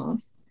taken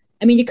off.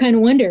 I mean, you kind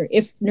of wonder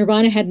if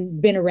Nirvana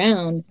hadn't been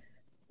around,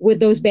 would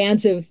those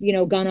bands have,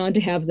 gone on to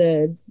have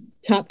the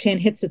top 10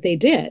 hits that they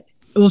did?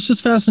 It was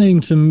just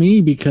fascinating to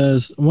me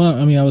because, I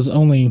was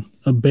only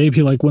a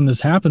baby like when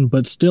this happened,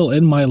 but still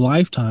in my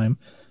lifetime,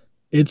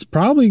 it's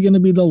probably going to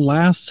be the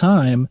last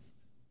time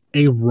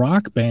a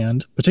rock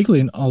band,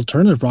 particularly an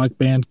alternative rock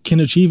band, can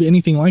achieve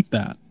anything like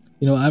that.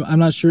 I'm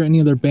not sure any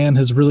other band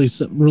has really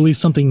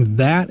released something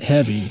that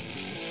heavy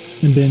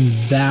and been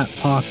that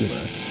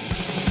popular.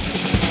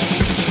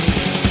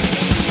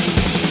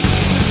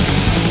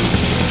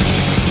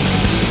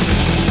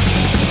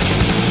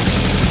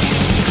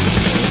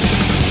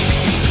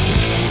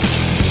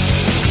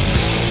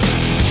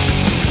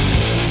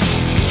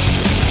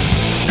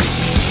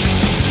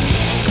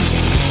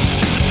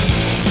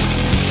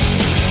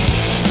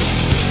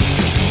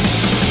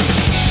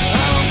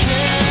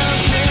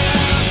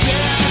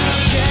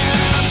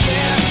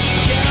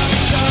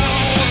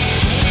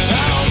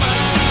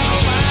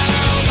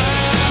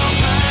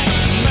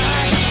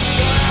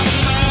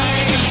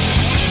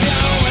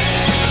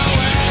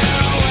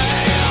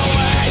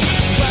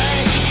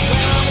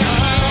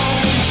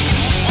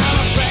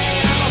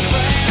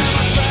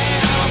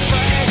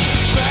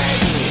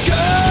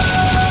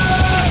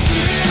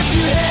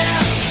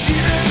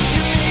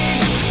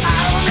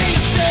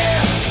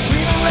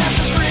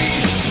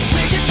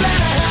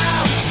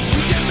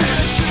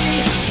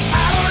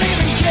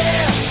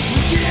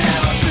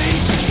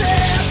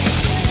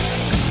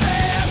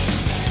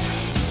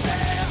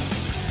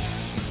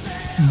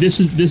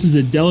 This is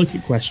a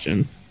delicate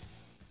question.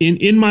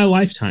 In my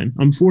lifetime,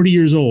 I'm 40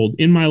 years old.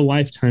 In my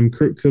lifetime,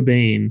 Kurt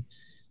Cobain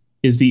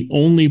is the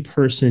only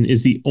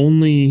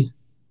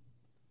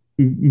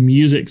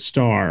music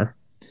star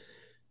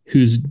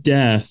whose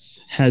death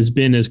has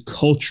been as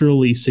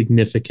culturally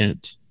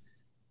significant.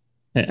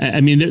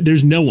 I mean,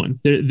 there's no one.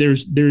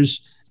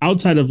 There's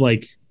outside of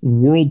like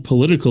world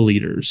political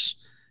leaders.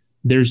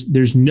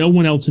 There's no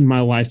one else in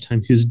my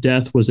lifetime whose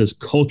death was as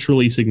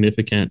culturally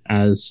significant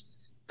as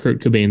Kurt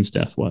Cobain's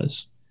death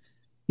was.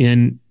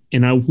 And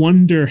I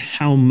wonder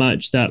how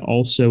much that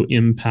also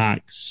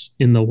impacts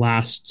in the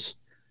last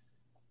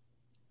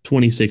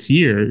 26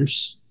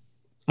 years.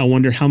 I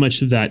wonder how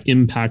much of that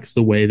impacts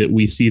the way that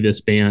we see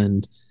this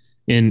band,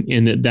 and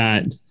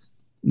that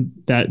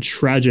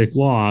tragic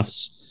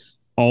loss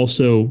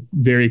also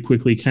very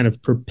quickly kind of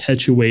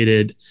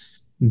perpetuated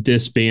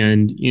this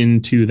band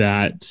into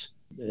that,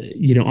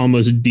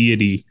 almost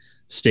deity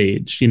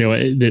stage,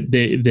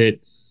 that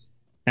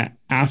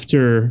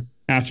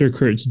after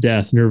Kurt's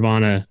death,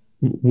 Nirvana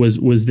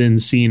was then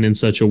seen in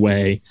such a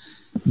way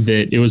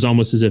that it was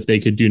almost as if they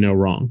could do no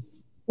wrong.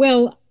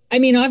 Well, I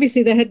mean,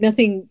 obviously that had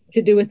nothing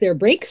to do with their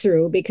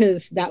breakthrough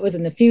because that was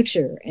in the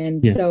future.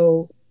 And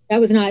so that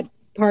was not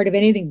part of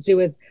anything to do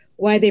with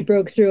why they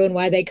broke through and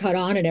why they caught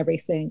on and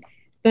everything.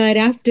 But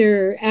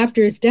after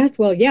his death,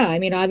 well, yeah, I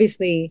mean,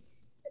 obviously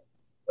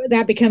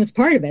that becomes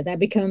part of it. That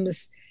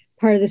becomes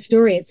part of the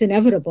story. It's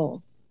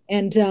inevitable.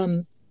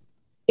 And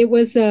it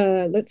was,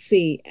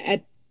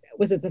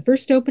 was it the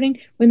first opening?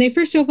 When they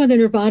first opened the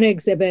Nirvana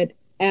exhibit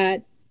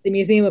at the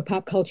Museum of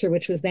Pop Culture,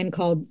 which was then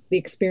called the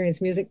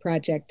Experience Music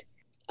Project,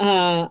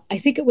 I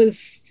think it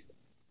was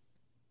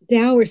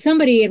Dow or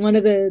somebody in one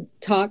of the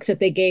talks that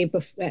they gave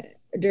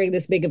during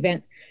this big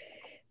event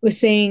was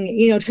saying,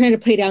 trying to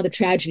play down the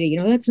tragedy,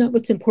 that's not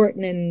what's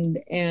important,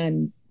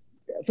 and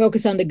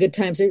focus on the good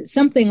times or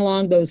something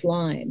along those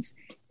lines.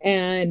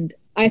 And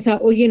I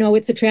thought, well,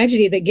 it's a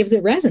tragedy that gives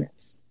it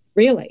resonance,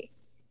 really.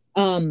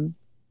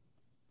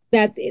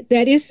 That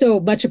is so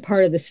much a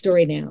part of the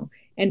story now,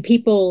 and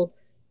people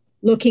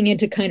looking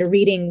into kind of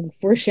reading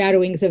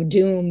foreshadowings of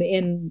doom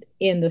in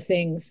the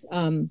things,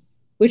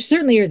 which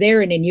certainly are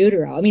there in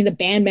Utero. I mean, the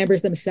band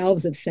members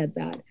themselves have said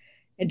that.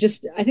 And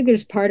just, I think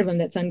there's part of them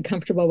that's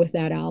uncomfortable with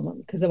that album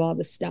because of all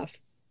this stuff.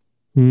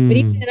 But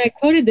even, and I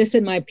quoted this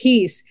in my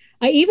piece,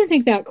 I even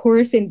think that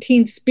chorus in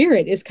Teen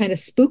Spirit is kind of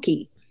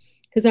spooky,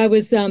 because I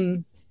was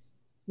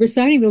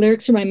reciting the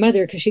lyrics for my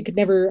mother because she could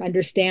never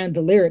understand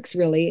the lyrics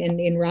really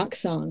in rock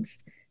songs.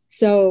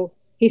 So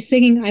he's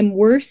singing, "I'm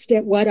worst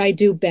at what I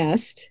do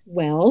best,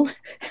 well,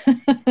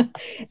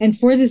 and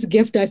for this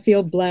gift I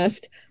feel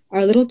blessed.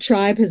 Our little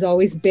tribe has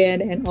always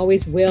been and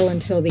always will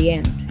until the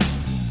end.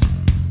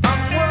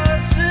 I'm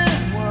worse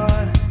than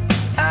what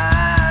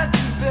I do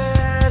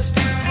best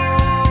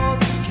for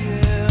this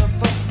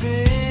gift of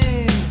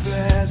being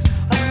blessed.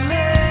 A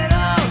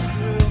little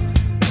group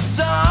it's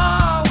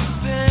always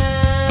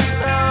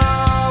been,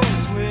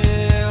 always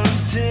will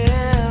until the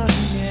end.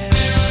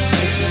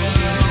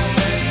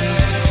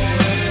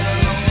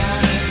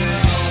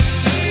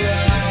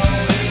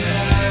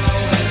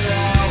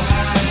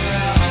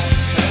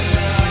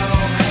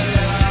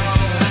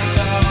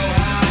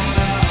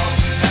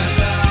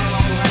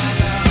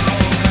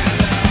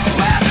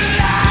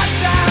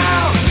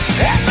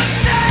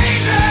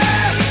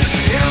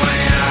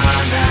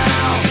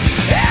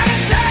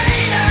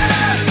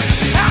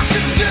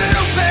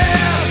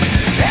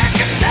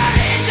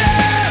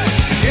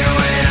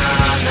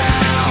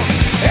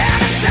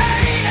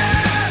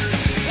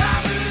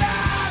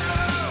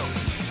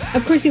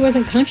 Of course, he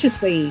wasn't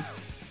consciously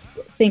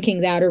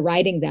thinking that or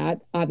writing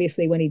that,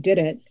 obviously, when he did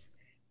it.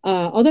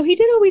 Although he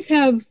did always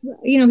have,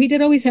 he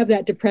did always have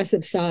that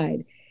depressive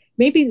side.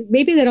 Maybe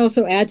that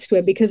also adds to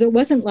it, because it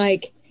wasn't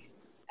like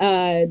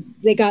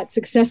they got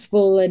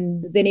successful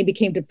and then he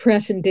became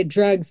depressed and did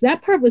drugs.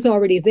 That part was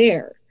already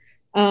there.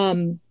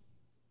 I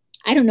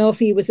don't know if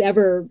he was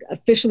ever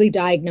officially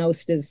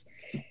diagnosed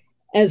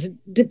as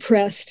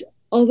depressed.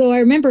 Although I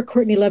remember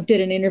Courtney Love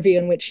did an interview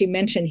in which she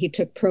mentioned he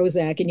took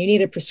Prozac, and you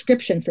need a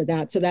prescription for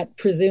that. So that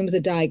presumes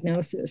a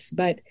diagnosis.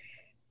 But,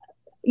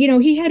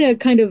 he had a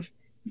kind of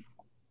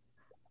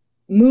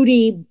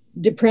moody,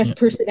 depressed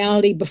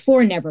personality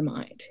before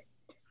Nevermind.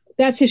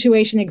 That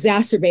situation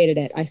exacerbated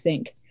it, I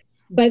think.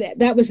 But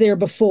that was there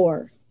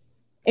before.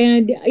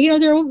 And,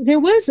 there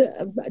was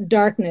a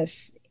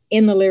darkness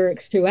in the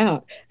lyrics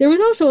throughout. There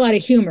was also a lot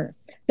of humor.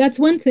 That's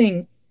one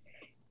thing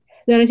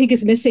that I think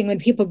is missing when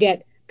people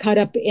get caught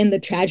up in the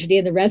tragedy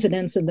of the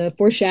residents and the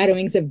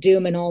foreshadowings of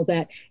doom and all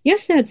that.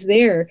 Yes, that's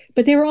there,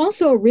 but they were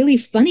also a really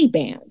funny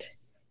band.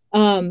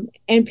 And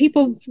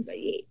people,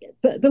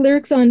 the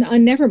lyrics on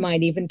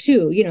Nevermind even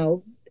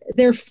too,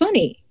 they're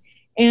funny.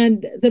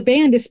 And the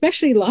band,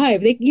 especially live,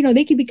 they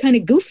could be kind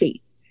of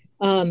goofy.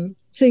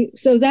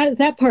 So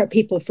that part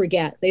people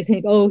forget. They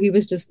think, oh, he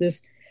was just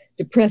this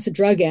depressed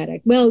drug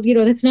addict. Well,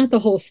 that's not the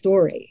whole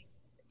story.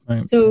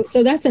 Right. So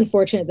that's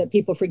unfortunate that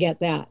people forget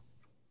that.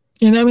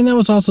 And I mean, that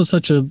was also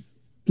such a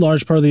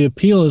large part of the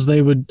appeal, is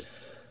they would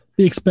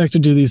be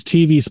expected to do these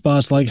TV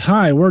spots like,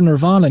 hi, we're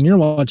Nirvana and you're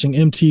watching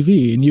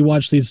MTV, and you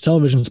watch these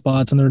television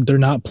spots and they're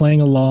not playing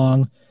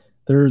along.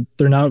 They're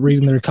not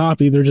reading their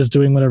copy. They're just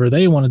doing whatever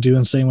they want to do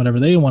and saying whatever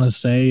they want to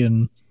say.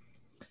 And,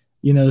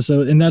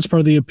 and that's part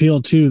of the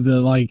appeal too,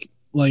 the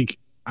like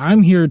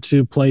I'm here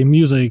to play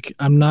music.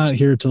 I'm not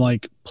here to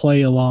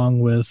play along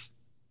with,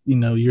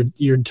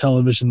 your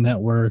television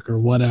network or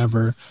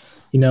whatever,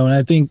 and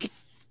I think,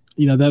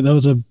 that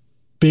was a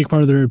big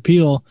part of their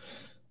appeal,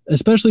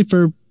 especially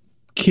for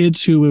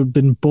kids who have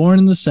been born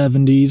in the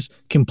 70s,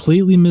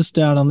 completely missed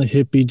out on the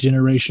hippie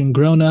generation,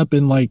 grown up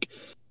in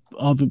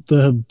all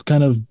the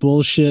kind of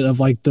bullshit of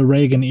the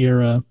Reagan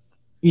era,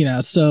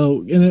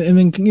 so, and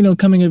then,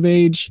 coming of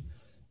age,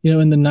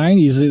 in the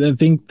 90s, I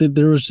think that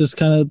there was just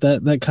kind of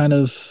that kind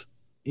of,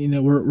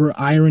 where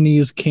irony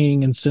is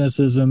king and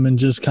cynicism, and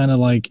just kind of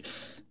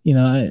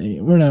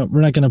we're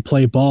not going to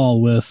play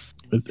ball with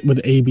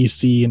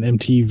ABC and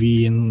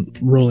MTV and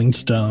Rolling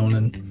Stone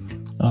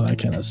and all that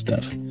kind of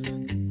stuff.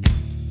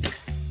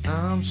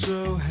 I'm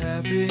so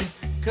happy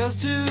 'cause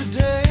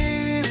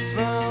today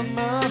found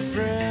my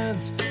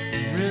friends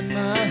are in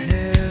my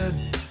head.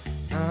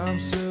 I'm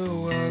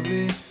so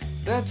ugly,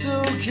 that's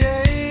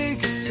okay,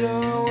 'cause so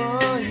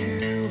are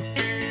you.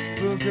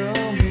 Book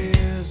on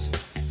ears,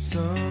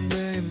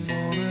 Sunday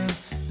morning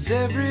is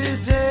every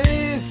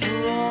day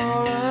for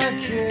all I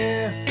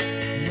care.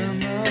 And I'm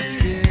not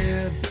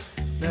scared.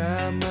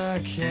 Light my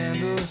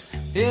candles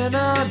in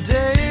our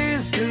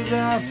days, 'cause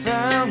I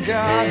found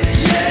God. Yeah,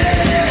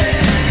 yeah,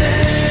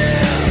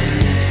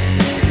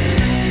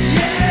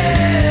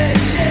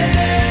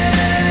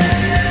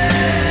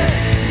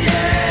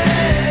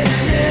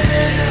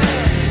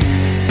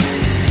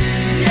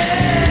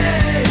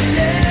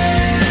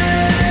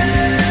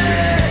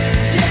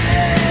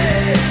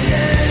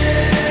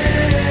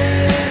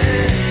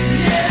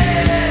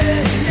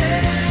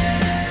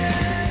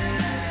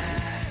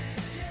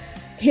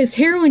 his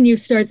heroin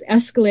use starts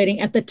escalating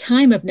at the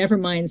time of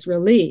Nevermind's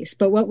release.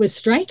 But what was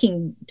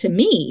striking to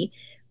me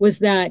was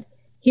that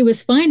he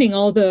was finding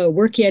all the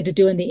work he had to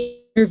do in the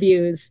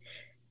interviews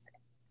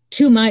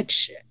too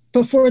much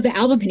before the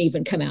album had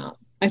even come out.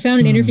 I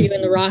found an interview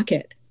in the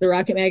Rocket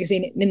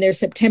magazine, in their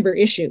September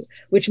issue,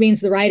 which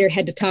means the writer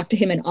had to talk to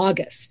him in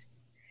August.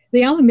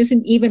 The album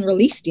isn't even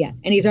released yet,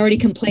 and he's already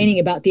complaining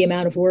about the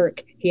amount of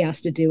work he has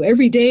to do.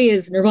 Every day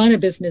is Nirvana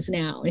business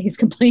now, and he's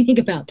complaining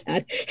about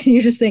that. And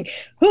you just think,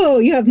 oh,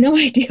 you have no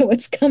idea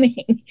what's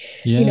coming.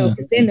 Yeah.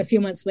 Because then a few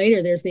months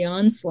later, there's the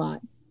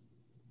onslaught.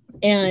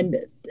 And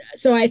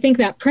so I think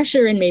that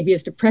pressure and maybe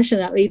his depression,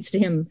 that leads to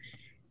him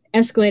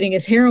escalating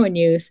his heroin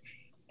use.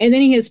 And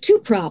then he has two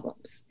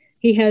problems.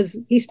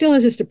 he still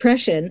has his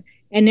depression,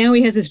 and now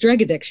he has his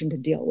drug addiction to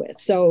deal with.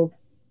 So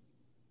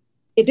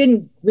it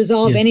didn't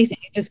resolve anything.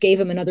 It just gave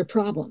him another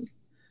problem.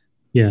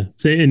 Yeah.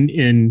 So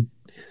and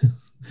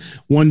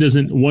one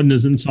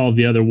doesn't solve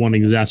the other, one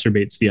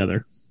exacerbates the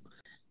other.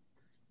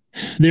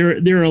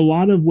 There are a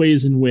lot of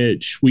ways in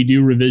which we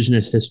do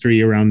revisionist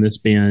history around this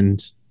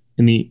band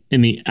in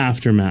the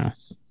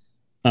aftermath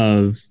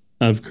of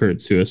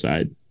Kurt's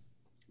suicide.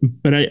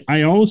 But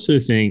I also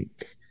think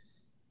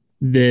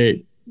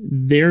that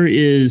there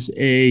is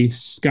a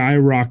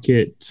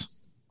skyrocket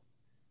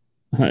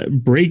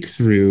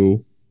breakthrough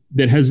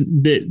that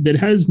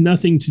has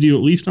nothing to do,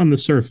 at least on the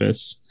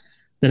surface,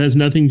 that has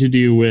nothing to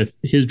do with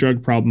his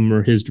drug problem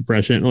or his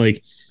depression.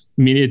 Like,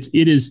 I mean, it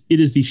is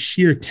the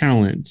sheer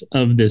talent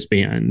of this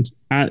band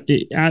at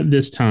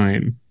this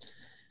time.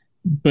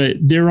 But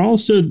there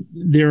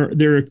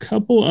are a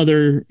couple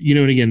other,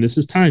 and again, this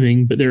is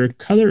timing, but there are a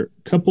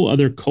couple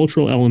other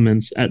cultural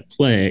elements at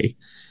play.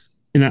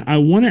 And I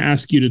want to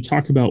ask you to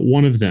talk about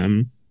one of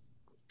them,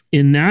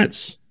 and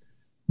that's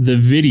the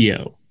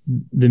video,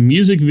 the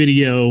music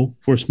video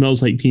for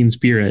Smells Like Teen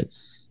Spirit.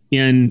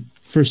 And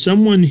for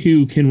someone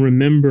who can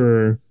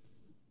remember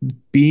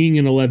being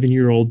an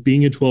 11-year-old,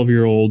 being a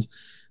 12-year-old,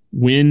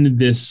 when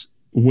this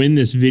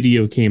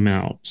video came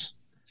out,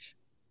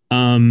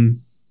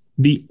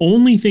 the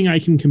only thing I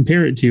can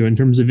compare it to in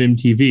terms of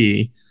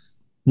MTV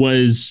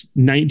was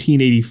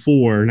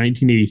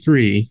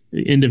 1983,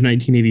 end of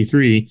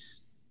 1983,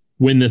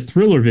 when the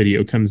Thriller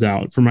video comes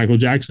out for Michael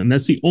Jackson.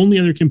 That's the only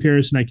other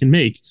comparison I can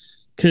make,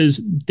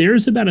 because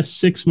there's about a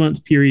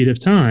 6-month period of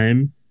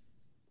time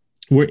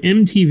where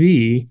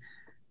MTV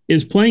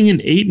is playing an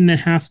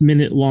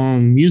 8.5-minute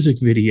long music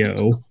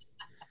video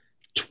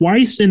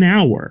twice an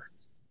hour.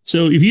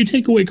 So if you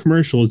take away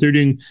commercials, they're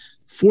doing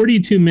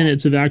 42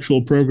 minutes of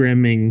actual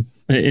programming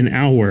an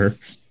hour,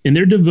 and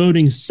they're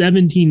devoting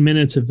 17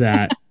 minutes of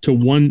that to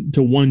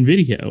one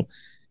video.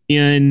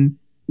 And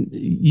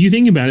you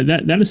think about it,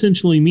 that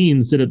essentially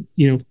means that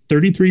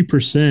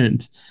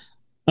 33%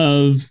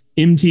 of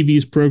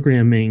MTV's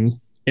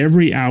programming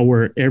every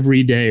hour,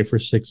 every day for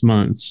 6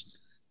 months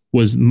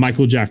was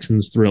Michael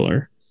Jackson's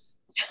Thriller.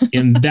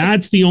 And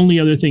that's the only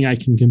other thing I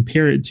can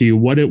compare it to,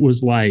 what it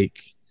was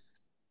like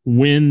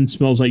when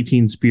Smells Like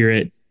Teen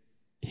Spirit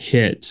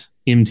hit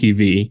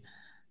MTV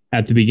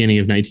at the beginning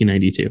of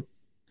 1992.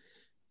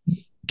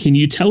 Can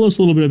you tell us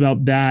a little bit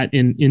about that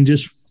and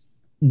just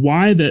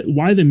why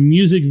the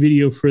music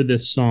video for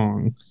this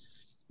song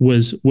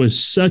was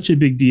such a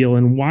big deal,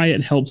 and why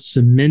it helped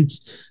cement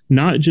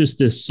not just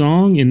this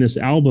song in this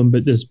album,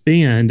 but this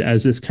band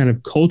as this kind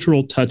of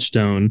cultural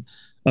touchstone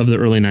of the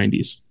early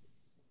 90s?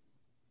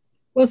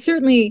 Well,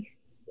 certainly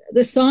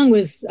the song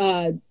was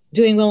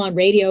doing well on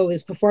radio,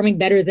 was performing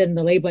better than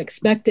the label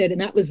expected,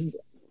 and that was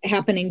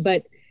happening.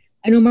 But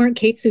I know Mark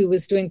Katsu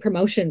was doing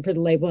promotion for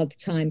the label at the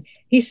time.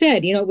 He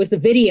said, it was the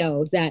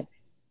video that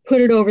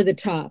put it over the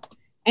top.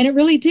 And it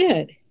really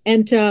did.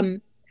 And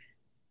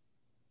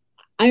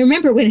I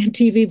remember when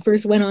MTV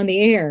first went on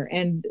the air,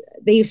 and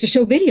they used to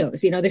show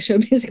videos, they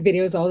showed music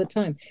videos all the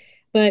time.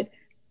 But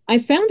I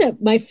found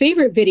that my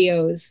favorite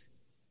videos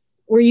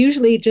were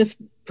usually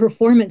just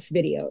performance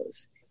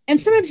videos. And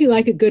sometimes you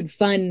like a good,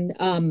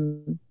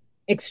 fun,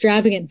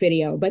 extravagant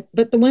video, but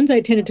the ones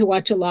I tended to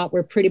watch a lot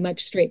were pretty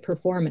much straight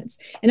performance.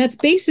 And that's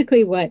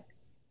basically what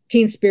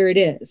Teen Spirit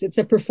is. It's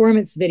a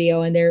performance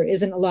video, and there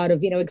isn't a lot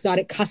of,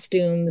 exotic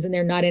costumes, and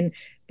they're not in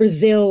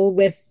Brazil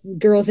with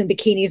girls in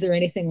bikinis or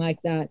anything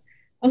like that.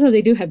 Although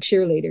they do have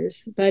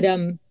cheerleaders. But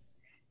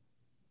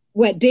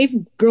what Dave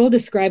Grohl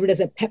described it as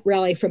a pep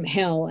rally from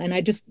hell. And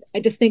I just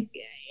think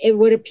it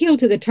would appeal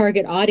to the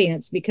target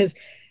audience, because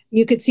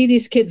you could see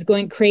these kids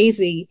going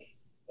crazy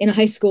in a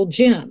high school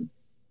gym.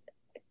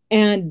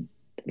 And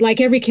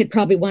like every kid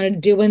probably wanted to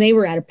do when they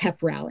were at a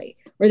pep rally,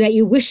 or that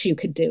you wish you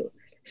could do.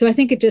 So I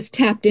think it just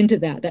tapped into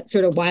that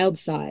sort of wild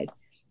side.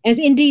 As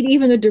indeed,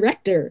 even the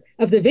director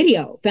of the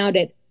video found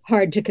it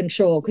hard to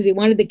control, because he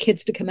wanted the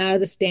kids to come out of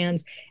the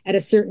stands at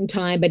a certain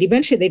time. But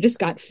eventually they just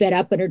got fed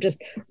up and are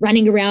just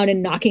running around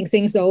and knocking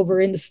things over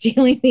and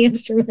stealing the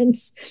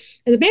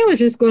instruments. And the band was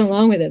just going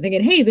along with it,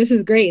 thinking, hey, this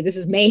is great. This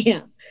is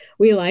mayhem.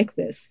 We like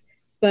this.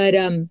 But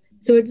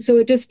so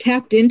it just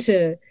tapped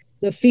into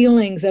the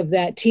feelings of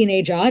that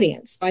teenage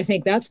audience. I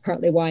think that's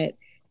partly why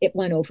it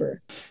went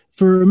over.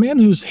 For a man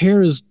whose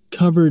hair is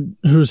covering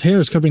his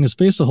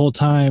face the whole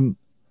time,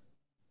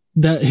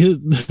 that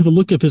the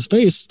look of his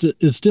face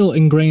is still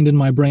ingrained in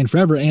my brain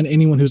forever, and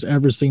anyone who's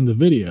ever seen the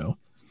video.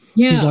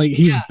 Yeah,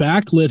 he's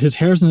backlit, his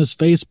hair's in his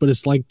face, but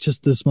it's like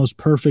just this most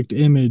perfect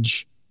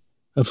image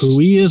of who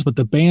he is, what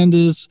the band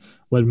is,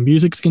 what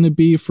music's going to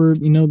be for,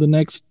 the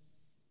next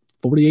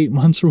 48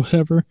 months or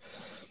whatever.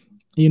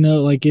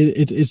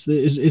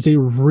 It's a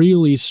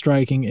really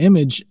striking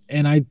image,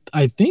 and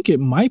I think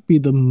it might be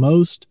the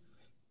most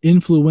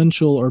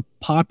influential or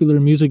popular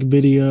music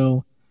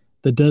video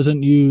that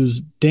doesn't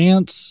use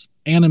dance,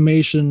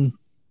 animation,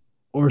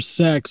 or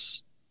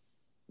sex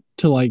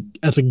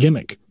as a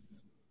gimmick.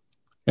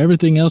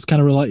 Everything else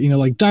kind of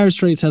like Dire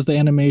Straits has the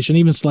animation.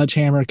 Even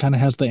Sledgehammer kind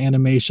of has the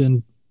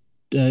animation.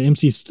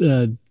 MC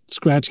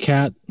Scratch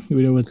Cat,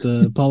 with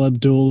the Paul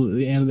Abdul,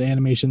 the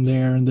animation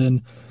there, and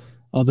then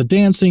all the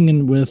dancing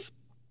and with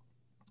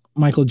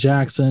Michael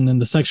Jackson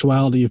and the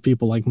sexuality of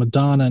people like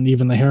Madonna and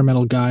even the hair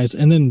metal guys.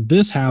 And then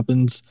this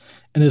happens,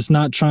 and it's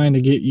not trying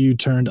to get you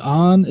turned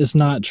on. It's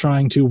not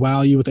trying to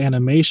wow you with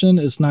animation.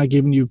 It's not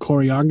giving you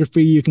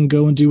choreography you can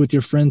go and do with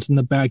your friends in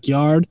the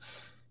backyard.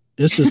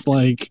 It's just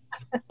like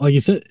you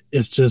said,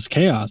 it's just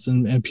chaos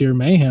and pure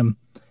mayhem.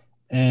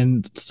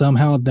 And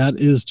somehow that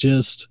is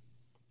just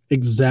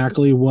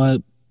exactly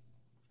what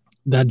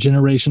that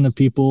generation of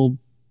people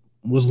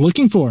was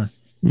looking for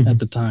at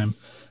the time.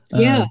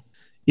 Yeah.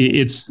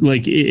 It's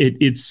like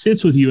it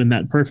sits with you in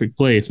that perfect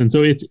place, and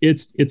so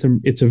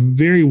it's a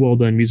very well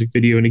done music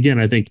video. And again,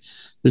 I think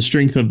the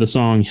strength of the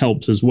song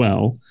helps as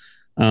well.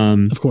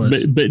 Of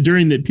course, but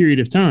during that period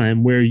of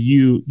time where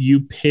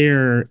you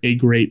pair a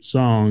great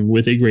song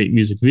with a great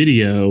music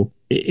video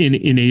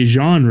in a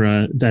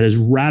genre that is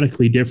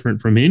radically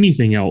different from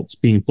anything else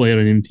being played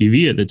on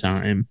MTV at the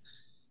time.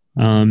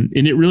 And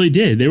it really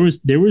did. There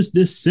was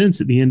this sense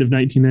at the end of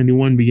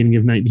 1991, beginning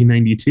of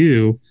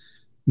 1992,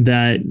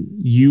 that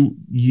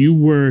you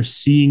were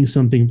seeing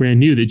something brand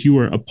new, that you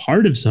were a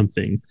part of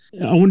something.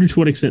 I wonder to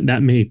what extent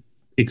that may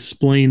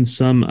explain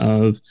some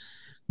of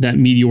that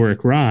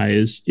meteoric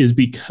rise, is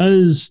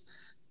because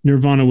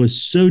Nirvana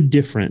was so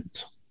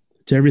different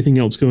to everything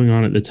else going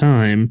on at the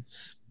time,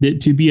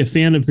 that to be a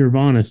fan of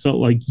Nirvana felt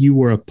like you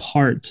were a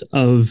part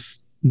of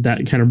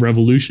that kind of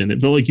revolution. It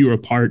felt like you were a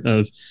part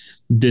of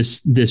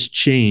this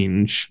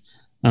change,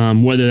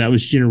 whether that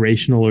was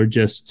generational or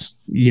just,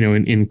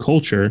 in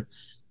culture.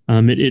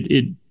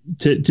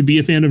 To be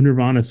a fan of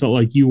Nirvana felt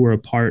like you were a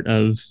part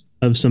of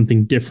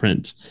something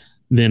different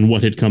than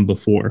what had come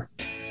before.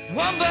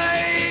 One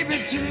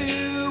baby,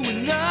 two,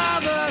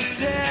 another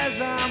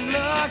says I'm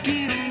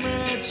lucky to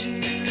meet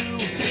you.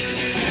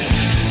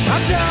 I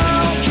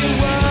don't care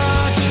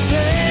what you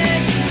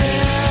think,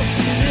 this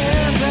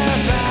is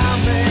about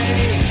me.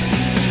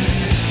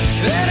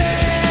 It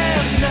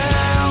is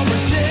now my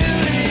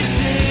duty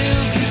to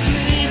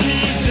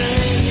completely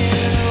drain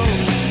you.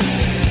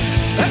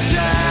 I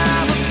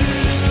travel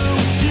through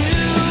to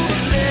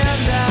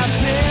end up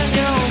in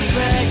your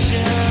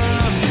affection.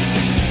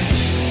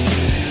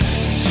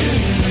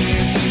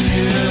 Shooting for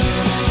you,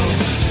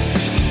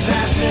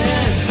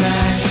 passing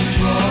back and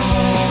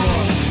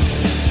forth.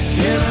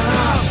 Give a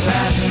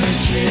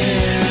passionate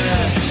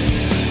kiss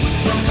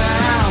from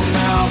my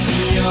mouth to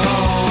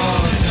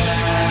yours.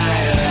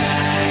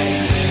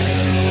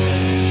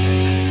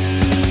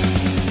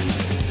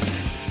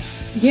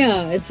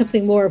 Yeah, it's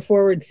something more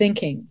forward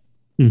thinking.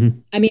 Mm-hmm.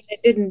 I mean,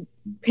 it didn't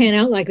pan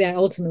out like that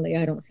ultimately,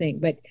 I don't think.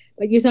 But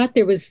you thought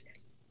there was,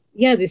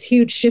 this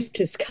huge shift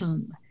has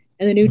come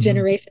and the new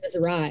generation has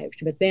arrived.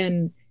 But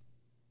then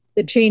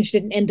the change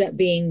didn't end up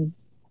being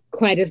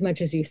quite as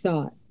much as you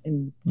thought,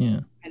 and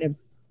kind of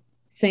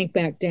sank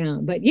back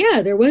down. But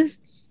there was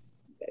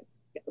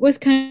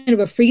kind of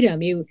a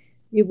freedom.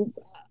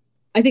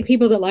 I think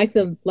people that like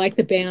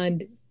the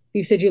band,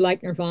 you said you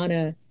like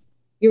Nirvana,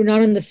 you're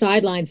not on the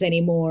sidelines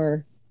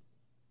anymore.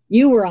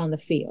 You were on the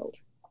field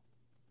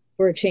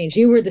for a change.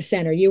 You were the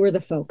center. You were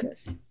the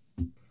focus.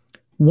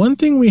 One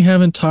thing we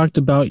haven't talked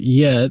about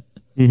yet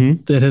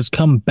that has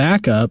come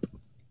back up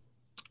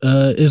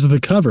is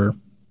the cover.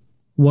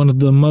 One of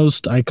the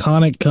most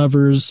iconic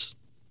covers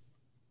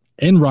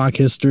in rock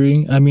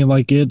history. I mean,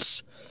 like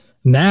it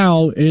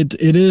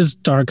is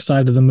Dark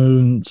Side of the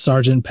Moon,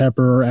 Sgt.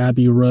 Pepper, or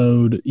Abbey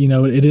Road.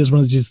 It is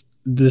one of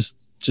this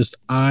just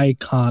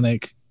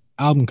iconic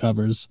album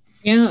covers.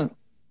 Yeah.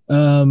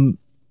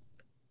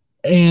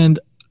 And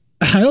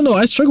I don't know.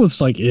 I struggle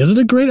with is it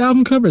a great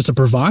album cover? It's a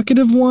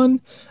provocative one.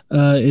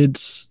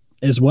 It's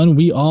one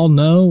we all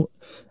know.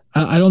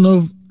 I don't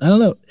know.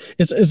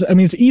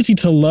 It's easy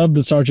to love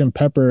the Sgt.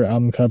 Pepper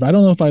album cover. I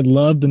don't know if I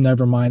love the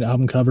Nevermind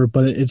album cover,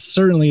 but it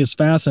certainly is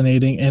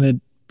fascinating, and it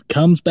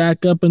comes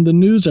back up in the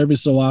news every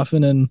so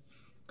often. And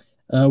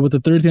with the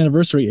 30th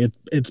anniversary,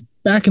 it's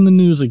back in the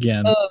news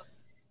again.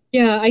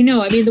 Yeah, I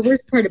know. I mean, the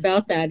worst part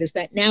about that is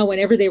that now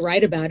whenever they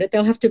write about it,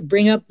 they'll have to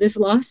bring up this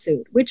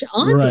lawsuit, which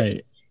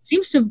oddly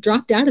seems to have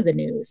dropped out of the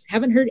news.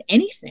 Haven't heard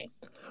anything.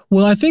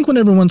 Well, I think when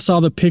everyone saw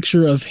the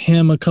picture of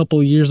him a couple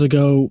of years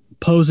ago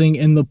posing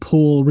in the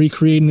pool,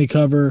 recreating the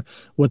cover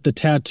with the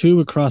tattoo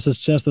across his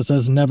chest that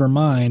says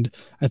Nevermind,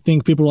 I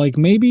think people were like,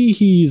 maybe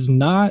he's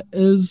not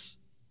as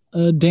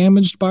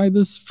damaged by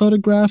this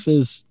photograph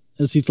as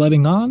he's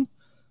letting on.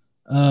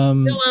 I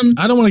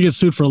don't want to get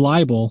sued for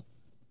libel.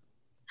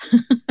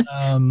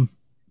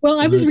 Well,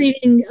 I was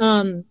reading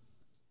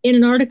in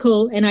an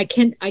article, and I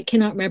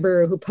cannot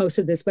remember who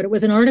posted this, but it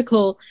was an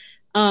article,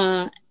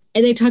 and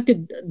they talked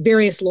to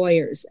various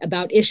lawyers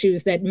about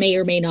issues that may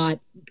or may not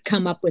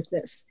come up with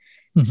this.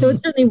 So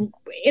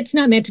it's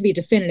not meant to be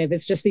definitive.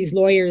 It's just these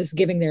lawyers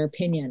giving their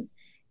opinion.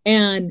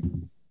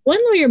 And one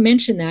lawyer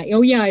mentioned that,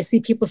 I see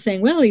people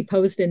saying, well, he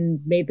posed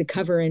and made the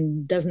cover,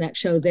 and doesn't that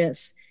show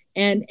this?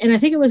 And I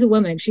think it was a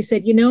woman. She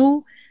said,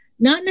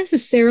 Not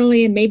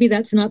necessarily, and maybe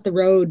that's not the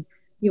road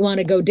you want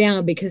to go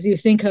down, because you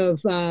think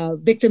of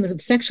victims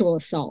of sexual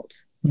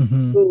assault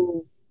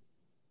who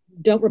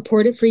don't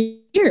report it for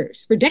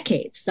years, for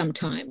decades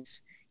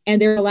sometimes,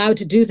 and they're allowed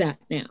to do that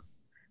now.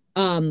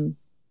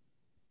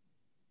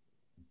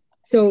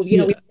 So,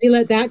 we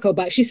let that go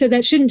by. She said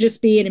that shouldn't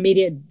just be an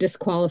immediate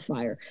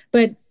disqualifier,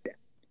 but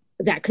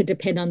that could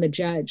depend on the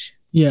judge.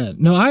 Yeah,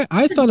 no,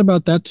 I thought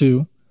about that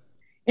too.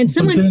 And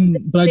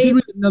but I did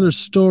read another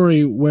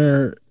story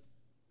where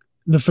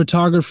the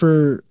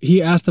photographer,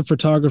 he asked the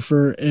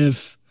photographer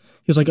if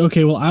he was like,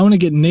 okay, well, I want to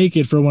get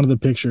naked for one of the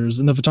pictures.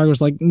 And the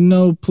photographer's like,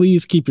 no,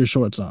 please keep your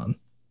shorts on.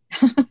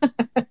 And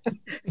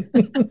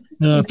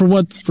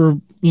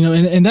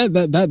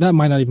that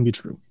might not even be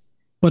true,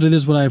 but it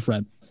is what I've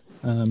read.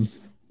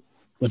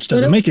 Which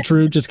doesn't make it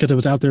true just because it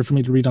was out there for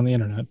me to read on the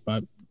internet,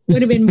 but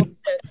would have been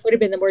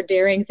the more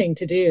daring thing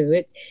to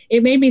do.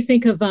 It made me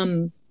think of,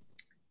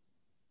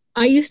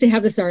 I used to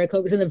have this article,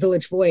 it was in the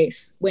Village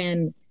Voice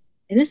and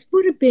this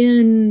would have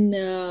been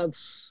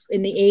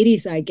in the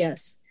 80s, I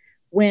guess,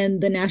 when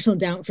the National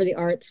Endowment for the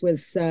Arts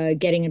was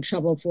getting in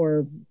trouble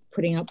for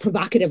putting out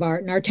provocative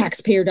art, and our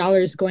taxpayer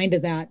dollars going to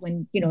that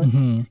when,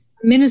 it's a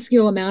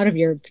minuscule amount of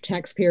your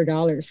taxpayer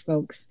dollars,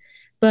 folks.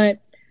 But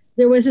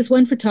there was this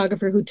one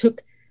photographer who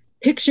took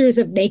pictures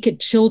of naked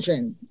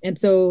children. And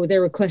so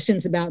there were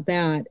questions about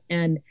that.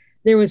 And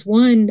there was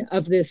one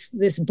of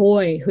this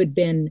boy who'd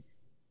been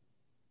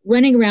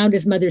running around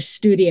his mother's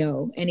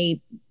studio, and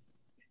he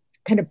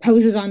kind of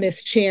poses on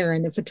this chair,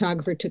 and the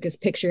photographer took his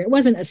picture. It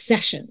wasn't a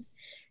session.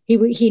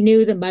 He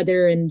knew the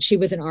mother, and she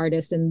was an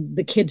artist, and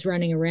the kids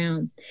running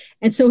around.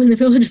 And so when the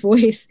Village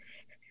Voice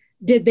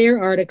did their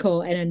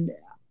article and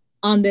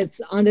on this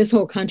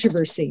whole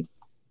controversy,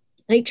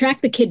 they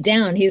tracked the kid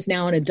down. He is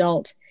now an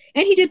adult,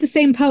 and he did the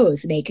same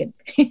pose naked.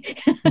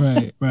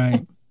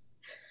 Right.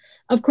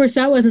 Of course,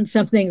 that wasn't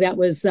something that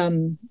was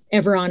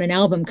ever on an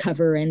album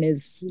cover and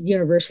is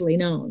universally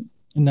known.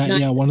 And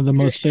that, one of the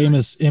most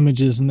famous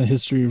images in the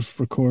history of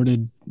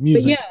recorded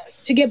music. But yeah,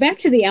 to get back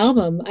to the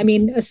album, I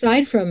mean,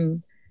 aside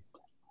from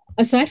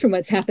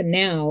what's happened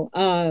now,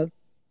 I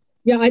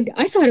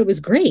thought it was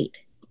great.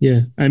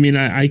 Yeah, I mean,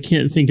 I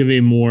can't think of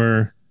a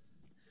more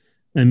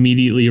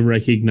immediately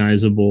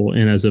recognizable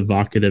and as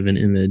evocative an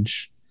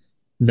image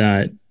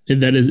that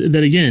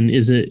again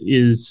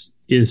is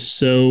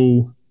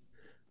so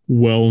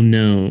well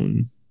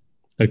known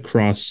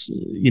across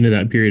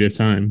that period of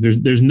time.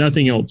 There's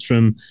nothing else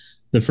from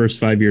the first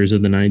 5 years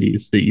of the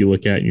 90s that you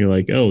look at and you're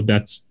like, oh,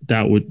 that's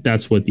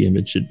what the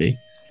image should be.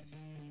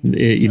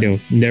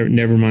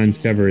 Nevermind's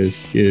cover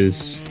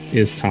is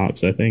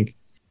tops, I think.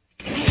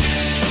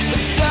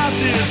 Start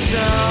this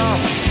song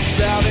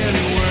without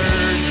any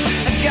words.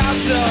 I got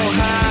so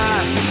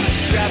high,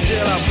 strapped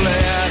till I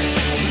bled.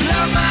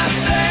 Love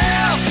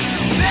myself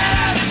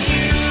better than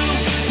you.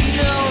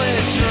 Know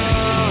it's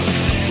wrong.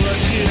 What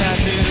should I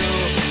do?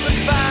 The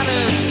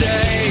finest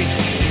day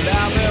that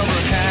I've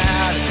ever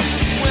had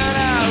is when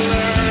I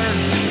learn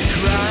to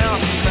cry on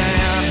the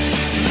man.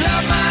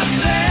 Love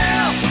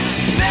myself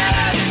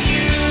better than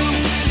you.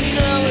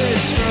 Know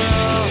it's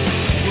wrong.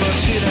 So what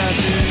should I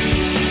do?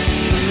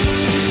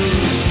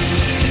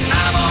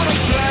 I'm on a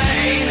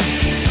plane.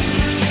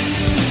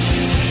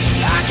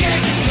 I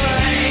can't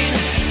complain.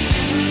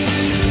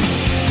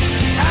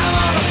 I'm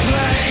on a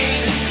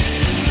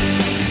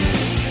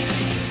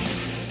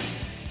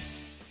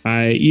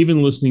plane.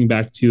 Even listening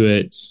back to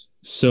it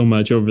so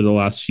much over the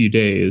last few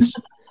days,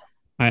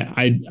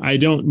 I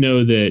don't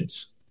know that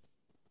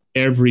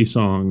every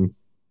song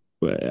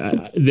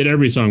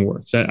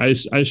works.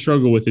 I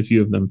struggle with a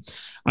few of them.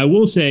 I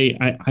will say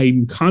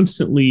I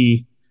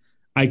constantly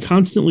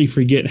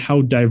forget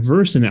how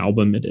diverse an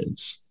album it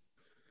is.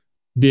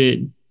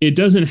 That it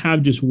doesn't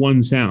have just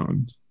one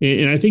sound,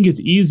 and I think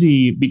it's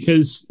easy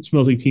because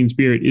 "Smells Like Teen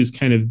Spirit" is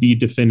kind of the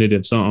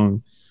definitive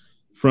song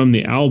from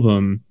the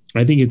album.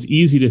 I think it's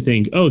easy to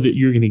think, oh, that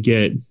you're going to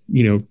get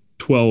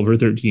 12 or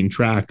 13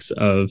 tracks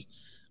of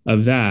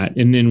that,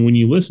 and then when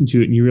you listen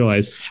to it and you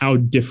realize how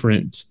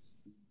different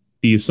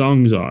these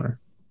songs are.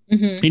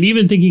 And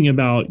even thinking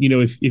about,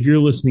 if you're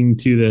listening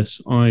to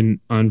this on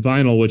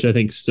vinyl, which I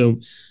think so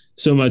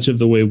much of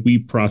the way we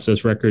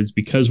process records,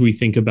 because we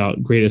think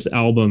about greatest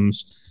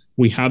albums,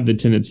 we have the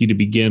tendency to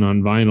begin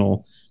on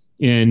vinyl.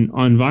 And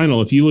on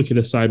vinyl, if you look at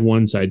a side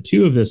 1, side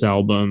 2 of this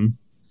album,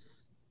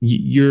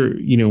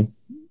 you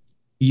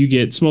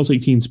get "Smells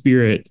Like Teen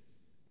Spirit"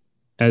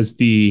 as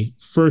the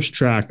first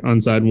track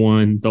on side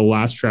 1. The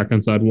last track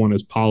on side 1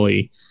 is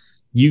 "Polly."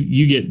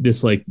 You get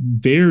this like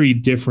very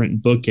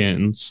different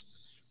bookends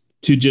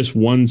to just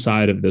one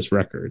side of this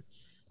record.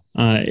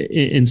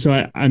 And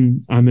so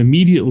I'm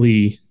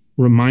immediately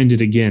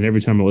reminded again,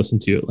 every time I listen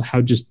to it,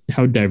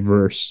 how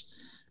diverse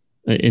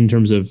in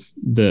terms of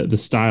the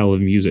style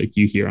of music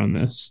you hear on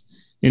this.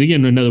 And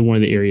again, another one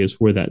of the areas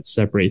where that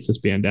separates this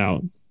band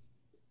out.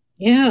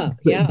 Yeah.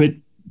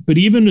 But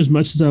even as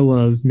much as I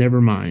love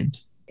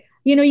Nevermind,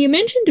 you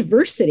mentioned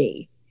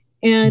diversity,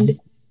 and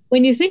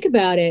when you think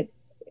about it,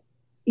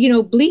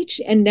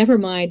 Bleach and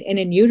Nevermind and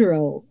In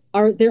Utero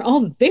they're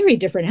all very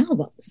different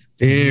albums.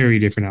 Very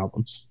different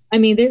albums. I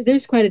mean,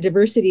 there's quite a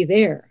diversity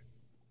there.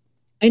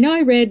 I know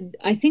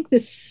I think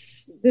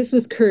this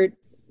was Kurt,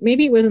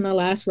 maybe it was in the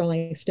last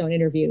Rolling Stone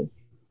interview.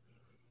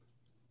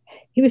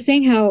 He was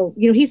saying how,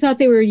 he thought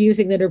they were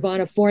using the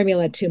Nirvana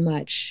formula too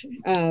much,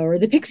 or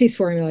the Pixies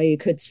formula, you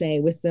could say,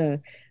 with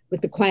the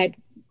quiet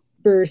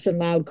verse and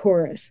loud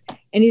chorus.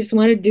 And he just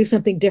wanted to do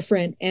something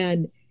different.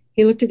 And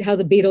he looked at how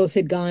the Beatles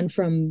had gone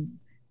from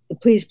the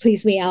Please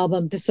Please Me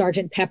album to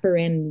Sgt. Pepper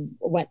in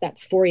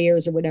that's 4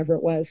 years or whatever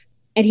it was.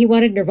 And he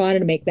wanted Nirvana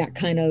to make that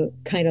kind of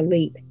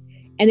leap.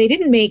 And they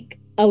didn't make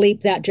a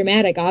leap that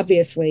dramatic,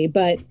 obviously,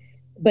 but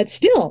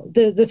still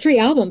the three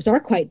albums are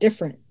quite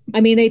different.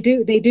 I mean, they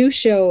do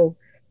show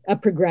a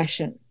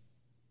progression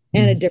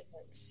and a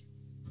difference.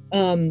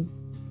 And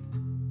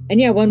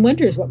yeah, one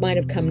wonders what might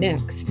have come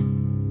next.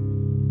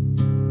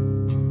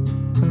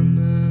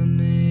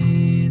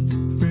 Underneath the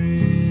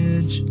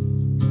bridge,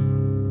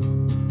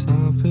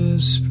 top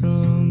has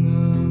sprung a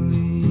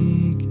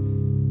leak,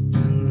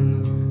 and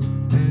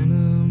the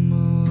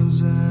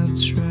animals I've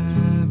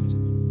trapped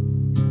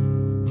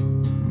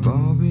have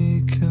all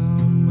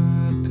become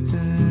my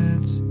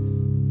pets,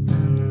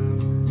 and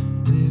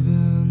I'm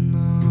living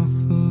off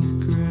of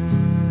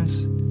grass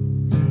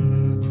and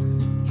the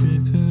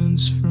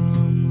drippings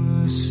from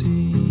the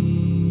ceiling.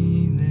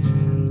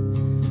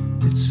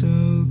 It's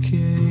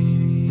okay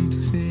to eat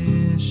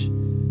fish,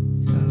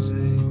 'cause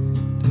they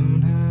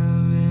don't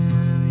have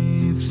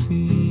any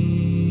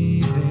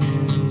feelings.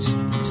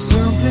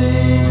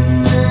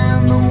 Something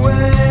in the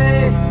way,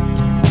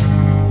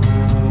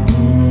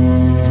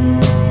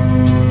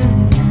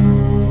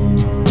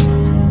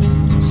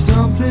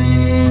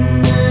 something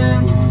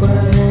in the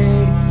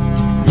way,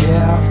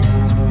 yeah.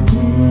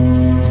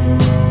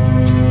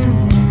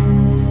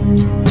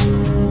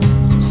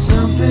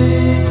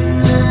 Something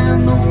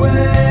in the way.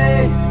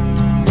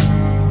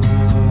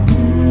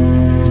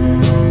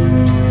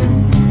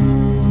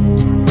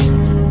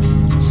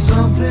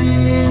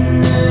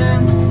 Something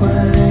in the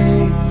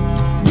way,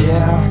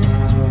 yeah.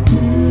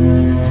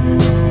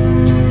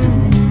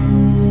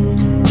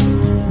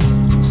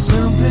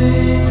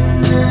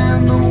 Something in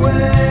the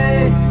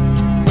way.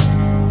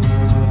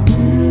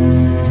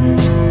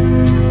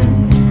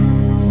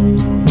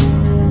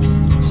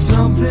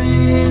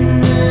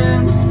 Something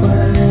in the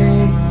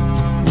way,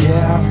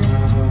 yeah.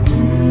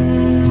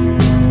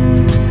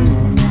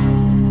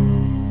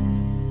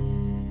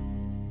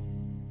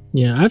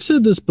 Yeah, I've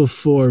said this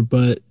before,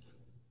 but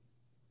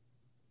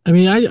I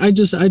mean,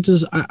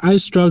 I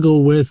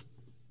struggle with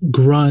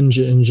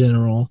grunge in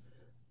general.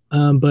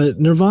 But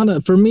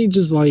Nirvana, for me,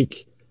 just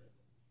like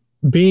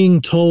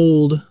being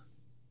told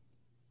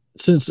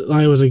since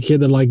I was a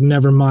kid that like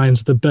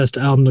Nevermind's the best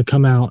album to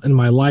come out in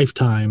my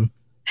lifetime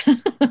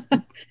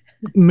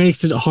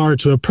makes it hard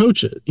to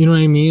approach it. You know what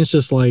I mean? It's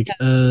just like,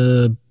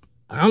 I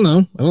don't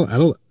know. I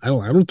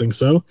don't think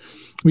so.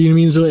 You know what I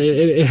mean? So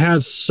it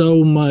has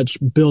so much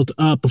built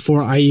up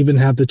before I even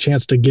have the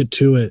chance to get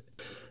to it.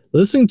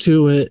 Listening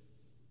to it,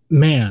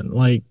 man,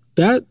 like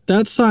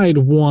that side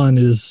one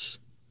is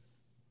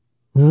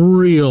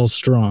real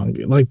strong.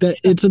 Like that,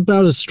 it's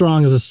about as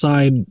strong as a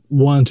side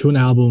one to an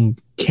album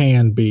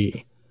can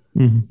be.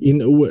 Mm-hmm. You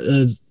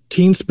know,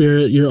 Teen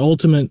Spirit, your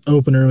ultimate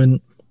opener,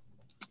 and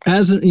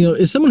as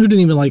as someone who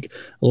didn't even like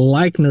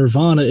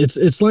Nirvana,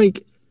 it's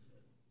like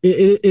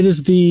it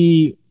is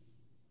the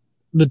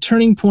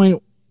turning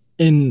point.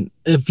 And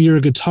if you're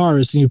a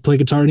guitarist and you play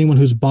guitar, anyone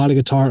who's bought a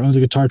guitar, owns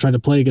a guitar, tried to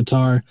play a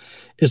guitar,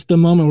 it's the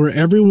moment where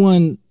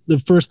the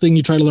first thing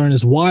you try to learn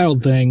is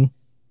Wild Thing.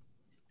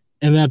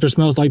 And then after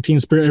Smells Like Teen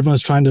Spirit,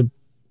 everyone's trying to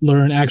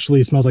learn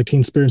actually Smells Like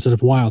Teen Spirit instead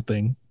of Wild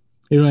Thing.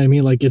 You know what I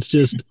mean? Like it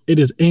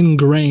is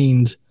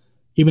ingrained,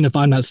 even if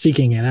I'm not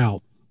seeking it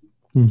out.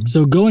 Mm-hmm.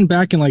 So going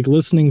back and like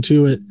listening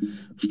to it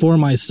for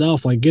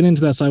myself, like get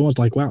into that side one,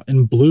 like, wow.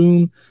 And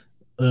Bloom,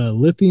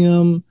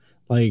 Lithium,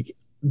 like,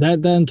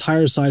 that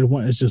entire side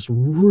one is just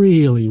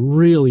really,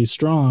 really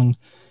strong.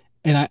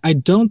 And I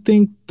don't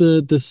think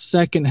the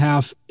second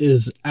half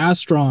is as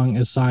strong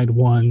as side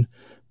one,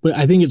 but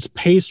I think it's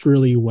paced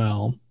really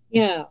well.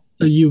 Yeah.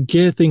 So you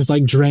get things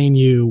like Drain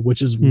You,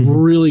 which is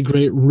really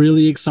great,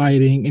 really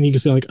exciting. And you can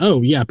say like,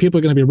 oh yeah, people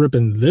are going to be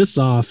ripping this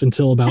off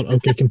until about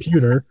OK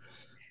Computer.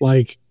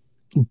 Like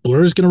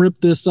Blur's going to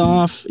rip this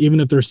off, even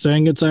if they're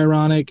saying it's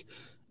ironic.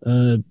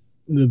 All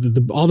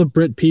the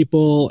Brit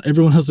people,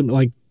 everyone else,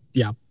 like,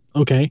 yeah,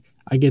 okay,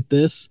 I get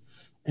this.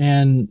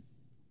 And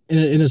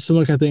in a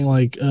similar kind of thing,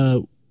 like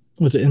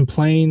was it In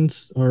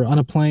Planes or On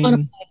a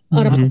Plane?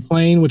 On a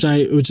Plane, which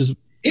is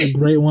a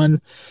great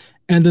one.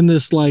 And then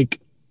this like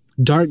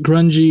dark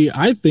grungy,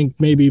 I think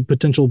maybe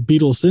potential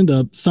Beatles send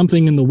up,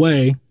 Something in the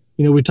Way.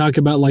 You know, we talk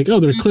about like, oh,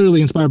 they're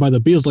clearly inspired by the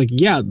Beatles. Like,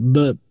 yeah,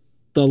 the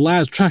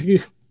last track,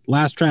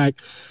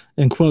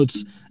 in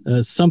quotes,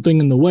 Something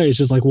in the Way. It's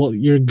just like, well,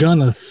 you're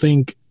gonna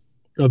think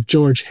of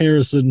George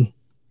Harrison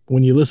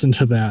when you listen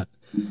to that.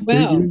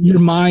 Wow. Your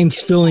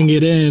mind's filling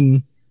it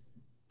in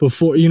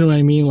before, you know what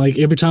I mean? Like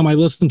every time I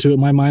listen to it,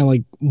 my mind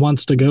like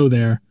wants to go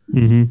there.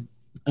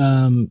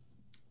 Mm-hmm.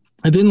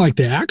 And then like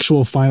the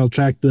actual final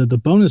track, the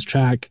bonus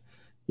track,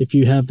 if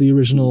you have the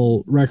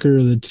original record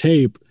or the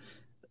tape,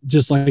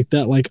 just like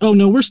that, like, oh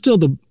no, we're still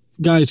the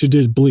guys who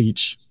did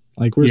Bleach.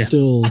 Like we're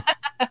still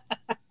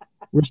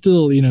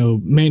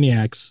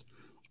maniacs.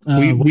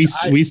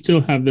 We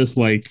still have this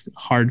like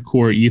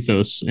hardcore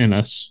ethos in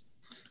us.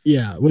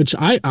 Yeah, which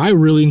I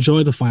really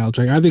enjoy the final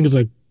track. I think it's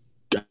like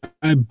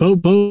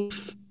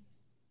both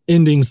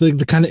endings,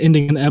 the kind of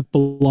ending and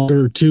epilogue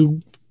are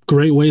two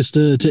great ways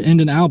to end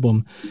an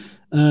album.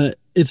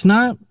 It's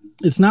not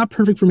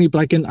perfect for me, but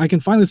I can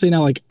finally say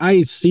now, like,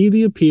 I see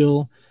the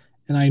appeal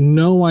and I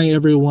know why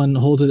everyone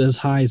holds it as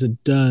high as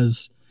it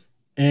does.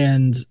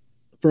 And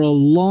for a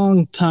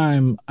long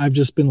time, I've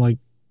just been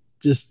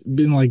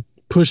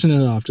pushing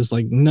it off, just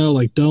like, no,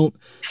 like, don't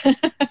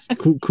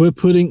quit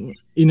putting,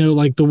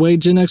 like the way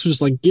Gen X was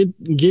just like, get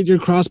your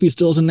Crosby,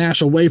 Stills and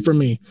Nash away from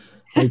me.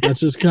 Like, that's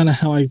just kind of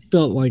how I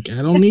felt. Like,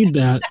 I don't need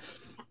that.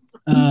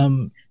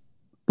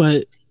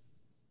 But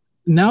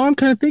now I'm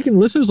kind of thinking,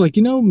 listeners, like,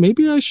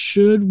 maybe I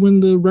should, when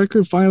the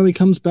record finally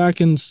comes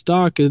back in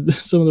stock at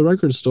some of the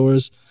record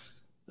stores,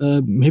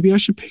 maybe I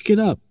should pick it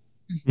up.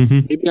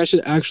 Mm-hmm. Maybe I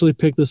should actually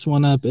pick this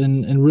one up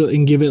and really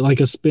and give it like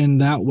a spin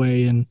that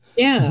way and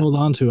hold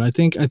on to it. I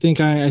think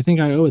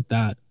I owe it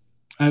that.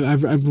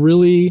 I've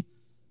really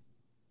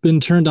been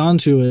turned on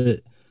to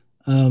it,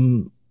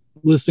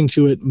 listening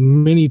to it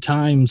many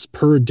times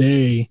per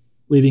day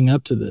leading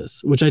up to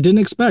this, which I didn't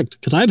expect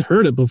because I'd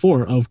heard it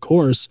before, of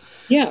course.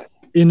 Yeah.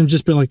 And I've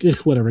just been like,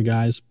 whatever,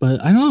 guys.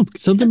 But I don't know,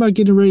 something about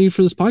getting ready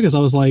for this podcast. I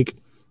was like,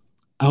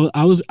 I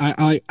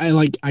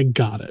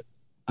got it.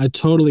 I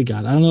totally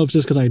got it. I don't know if it's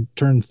just because I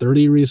turned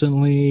 30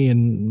 recently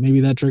and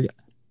maybe that trigger.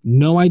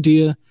 No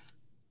idea,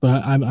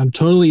 but I'm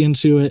totally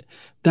into it.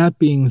 That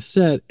being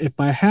said, if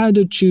I had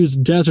to choose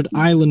Desert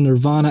Island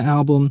Nirvana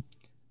album,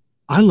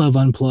 I love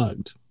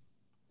Unplugged.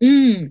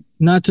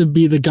 Not to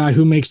be the guy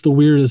who makes the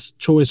weirdest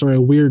choice or a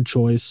weird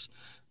choice,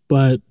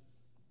 but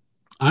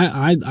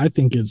I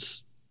think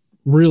it's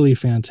really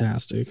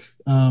fantastic.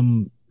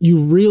 You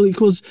really,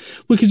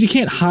 because you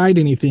can't hide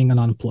anything on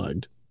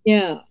Unplugged.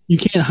 Yeah. You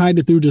can't hide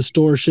it through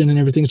distortion and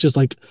everything. It's just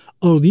like,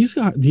 oh, this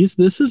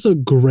is a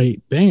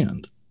great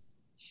band.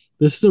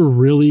 This is a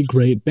really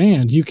great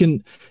band. You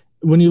can,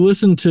 when you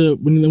listen to,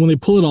 when they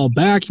pull it all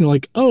back, you're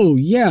like, oh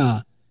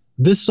yeah,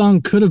 this song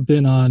could have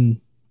been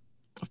on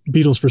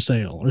Beatles for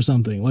Sale or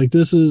something. Like,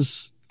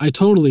 I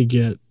totally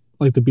get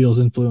like the Beatles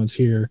influence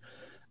here.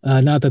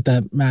 Not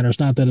that matters.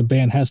 Not that a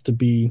band has to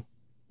be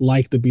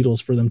like the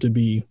Beatles for them to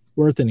be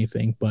worth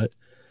anything, but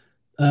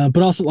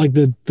also like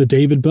the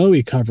David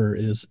Bowie cover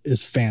is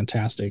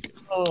fantastic.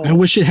 Oh. I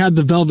wish it had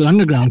the Velvet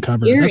Underground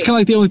cover. That's kind of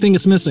like the only thing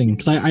it's missing,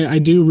 because I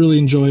do really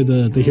enjoy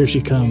the Here She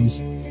Comes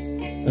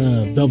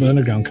Velvet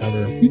Underground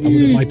cover. I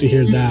would have liked to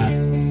hear that,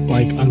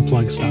 like,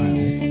 Unplugged style.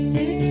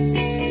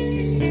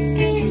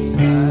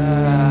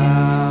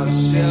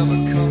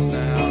 Shiver comes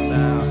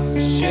now,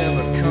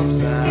 shiver comes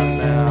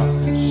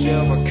now,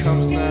 shiver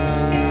comes now,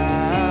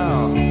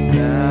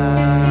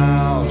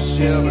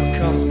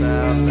 shiver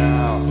comes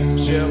now,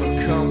 shiver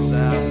comes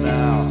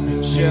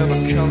now, shiver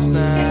comes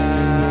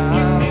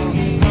now.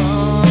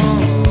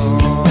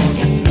 Oh,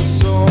 she looks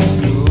so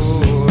good.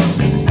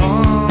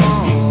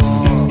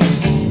 Oh,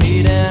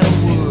 meet in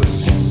the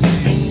woods, she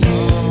sings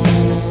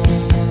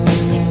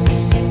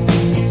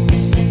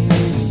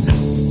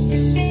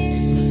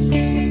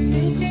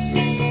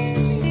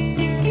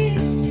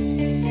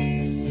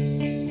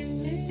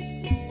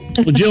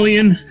Well,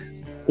 Gillian,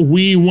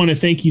 we want to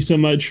thank you so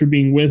much for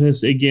being with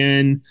us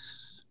again.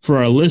 For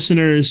our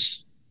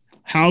listeners,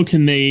 how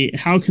can they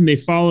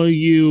follow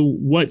you?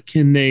 What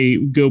can they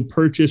go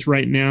purchase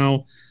right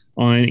now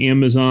on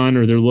Amazon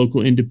or their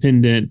local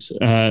independent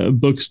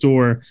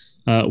bookstore?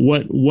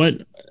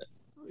 What,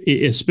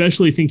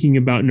 especially thinking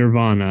about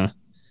Nirvana,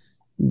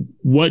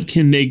 what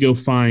can they go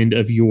find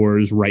of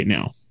yours right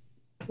now?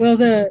 Well,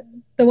 the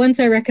ones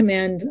I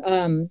recommend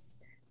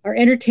are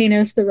Entertain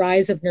Us, The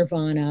Rise of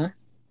Nirvana.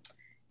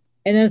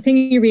 And the thing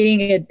you're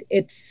reading,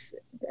 it's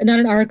not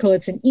an article,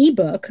 it's an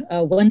ebook,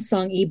 a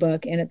one-song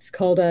ebook, and it's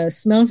called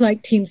Smells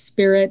Like Teen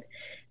Spirit,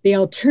 the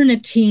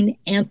Alternatine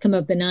Anthem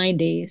of the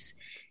 90s.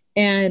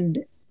 And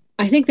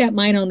I think that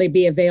might only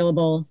be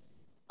available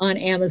on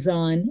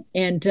Amazon.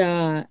 And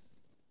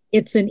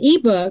it's an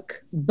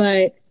ebook,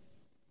 but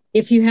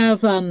if you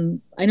have, I know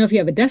if you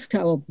have a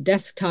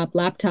desktop,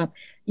 laptop,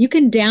 you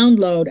can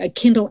download a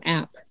Kindle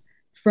app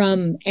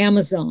from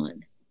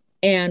Amazon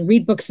and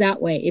read books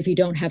that way if you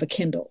don't have a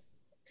Kindle.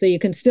 So you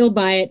can still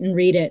buy it and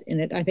read it.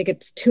 And I think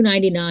it's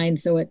 $2.99.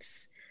 So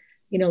it's,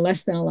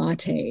 less than a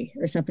latte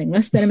or something,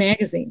 less than a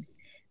magazine.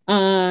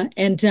 And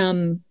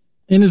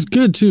it's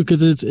good too,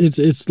 because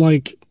it's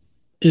like,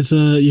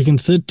 you can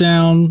sit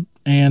down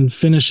and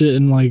finish it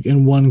in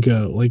one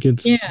go. Like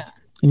and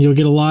you'll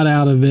get a lot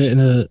out of it.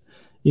 And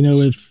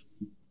if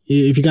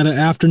you got an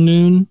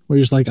afternoon where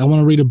you're just like, I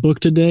want to read a book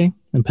today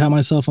and pat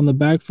myself on the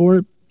back for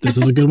it, this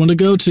is a good one to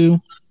go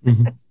to.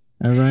 Mm-hmm.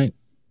 All right.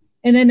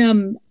 And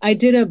then I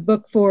did a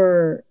book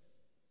for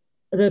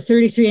the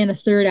 33 and a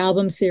Third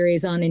album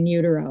series on In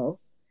Utero.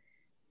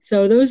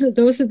 So those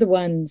are the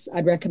ones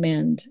I'd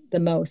recommend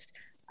the most.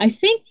 I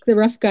think the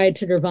Rough Guide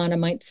to Nirvana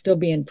might still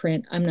be in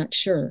print. I'm not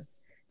sure.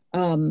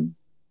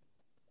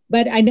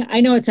 But I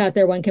know it's out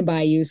there. One can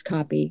buy a used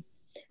copy.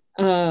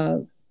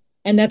 And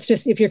that's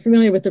just, if you're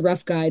familiar with the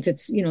Rough Guides,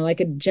 it's, like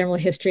a general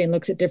history and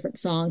looks at different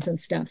songs and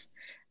stuff.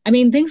 I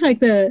mean, things like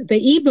the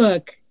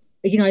ebook,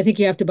 I think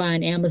you have to buy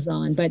on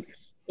Amazon, but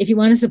if you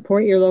want to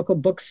support your local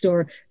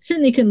bookstore,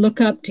 certainly you can look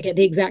up to get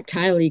the exact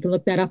title. You can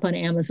look that up on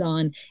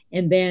Amazon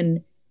and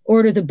then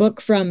order the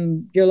book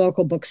from your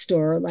local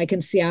bookstore. Like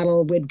in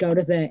Seattle, we'd go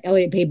to the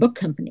Elliott Bay Book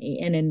Company,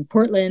 and in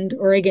Portland,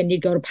 Oregon,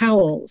 you'd go to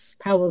Powell's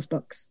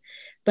Books.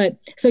 But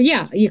so,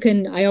 yeah,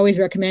 I always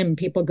recommend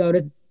people go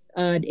to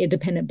an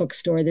independent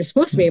bookstore. They're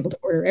supposed to be able to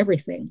order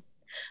everything.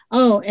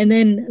 Oh, and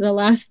then the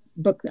last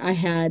book I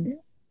had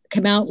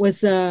come out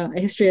was a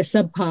history of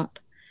Sub Pop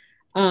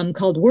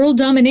called World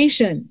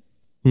Domination.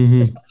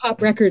 The Sub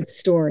Pop Records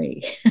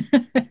story.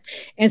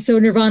 And so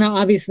Nirvana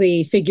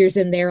obviously figures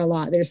in there a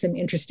lot. There's some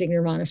interesting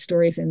Nirvana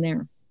stories in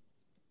there.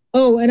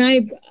 Oh, and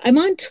I'm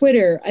on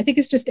Twitter. I think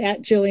it's just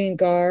at Gillian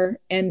Gaar.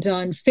 And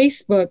on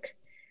Facebook,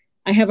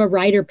 I have a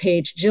writer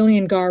page,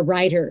 Gillian Gaar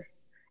Writer.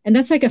 And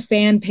that's like a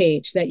fan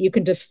page that you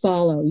can just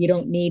follow.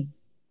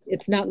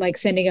 It's not like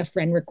sending a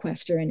friend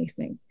request or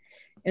anything.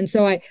 And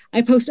so I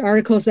post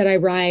articles that I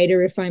write,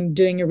 or if I'm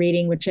doing a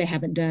reading, which I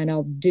haven't done,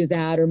 I'll do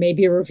that, or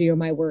maybe a review of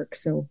my work.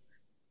 So.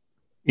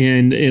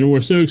 And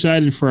we're so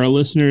excited for our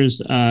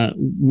listeners.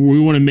 We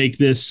want to make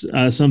this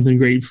something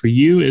great for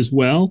you as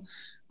well.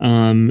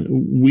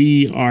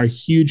 We are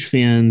huge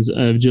fans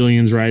of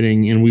Gillian's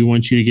writing, and we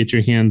want you to get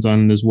your hands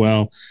on it as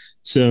well.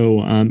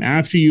 So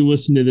after you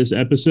listen to this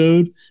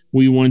episode,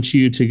 we want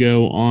you to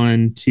go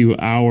on to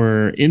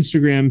our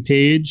Instagram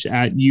page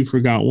at You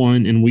Forgot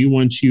One, and we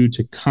want you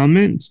to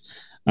comment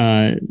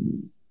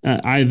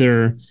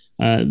either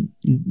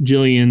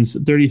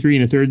Gillian's 33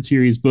 and a Third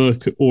series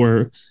book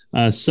or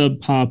Sub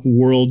Pop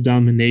World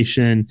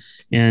Domination.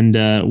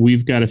 And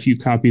we've got a few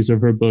copies of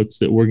her books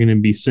that we're going to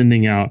be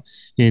sending out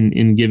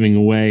and giving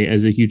away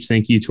as a huge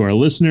thank you to our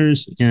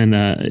listeners,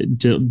 and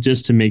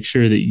just to make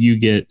sure that you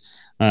get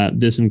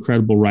this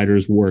incredible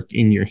writer's work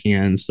in your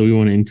hands. So we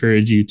want to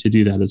encourage you to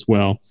do that as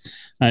well.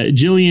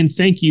 Gillian,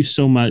 thank you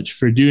so much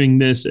for doing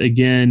this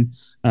again.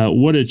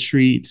 What a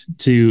treat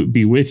to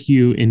be with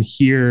you and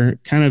hear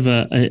kind of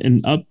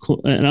an up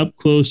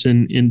close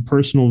and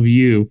personal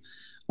view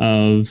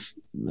of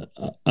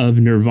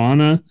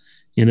Nirvana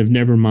and of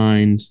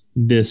Nevermind,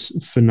 this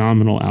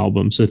phenomenal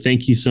album. So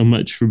thank you so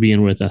much for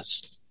being with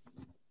us.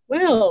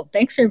 Well,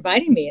 thanks for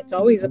inviting me. It's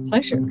always a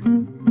pleasure.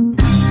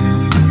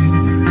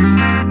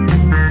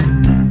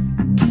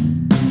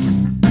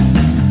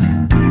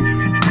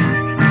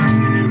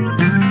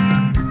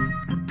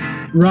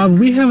 Rob,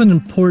 we have an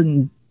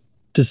important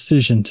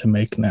decision to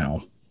make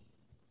now.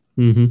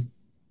 Mm-hmm.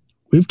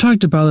 We've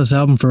talked about this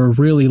album for a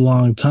really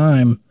long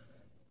time.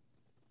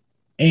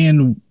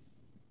 And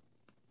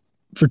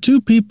for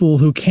two people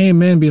who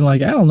came in being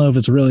like, I don't know if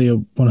it's really a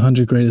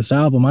 100 greatest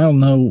album. I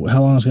don't know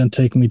how long it's going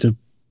to take me to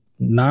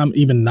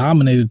even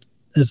nominate it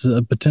as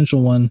a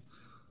potential one.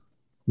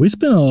 We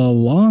spent a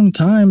long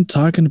time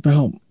talking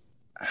about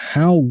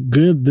how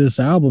good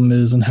this album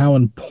is and how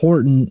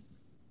important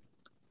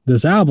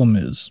this album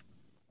is.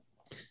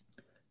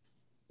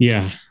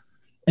 Yeah.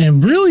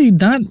 And really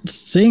not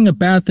saying a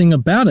bad thing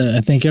about it. I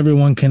think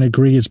everyone can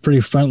agree it's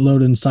pretty front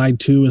loaded, and side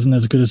 2 isn't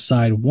as good as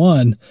side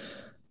 1.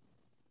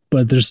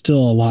 But there's still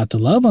a lot to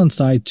love on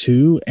side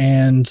 2.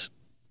 And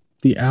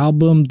the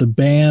album, the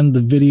band,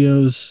 the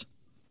videos,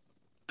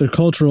 their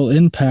cultural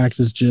impact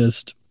is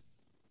just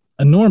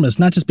enormous.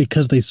 Not just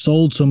because they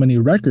sold so many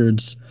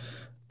records,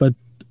 but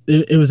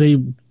it was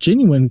a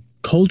genuine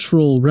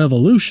cultural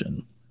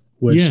revolution,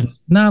 which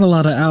not a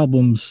lot of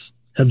albums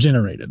have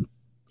generated.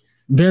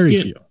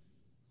 Very few.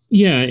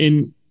 Yeah,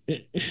 and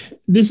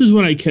this is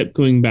what I kept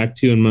going back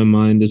to in my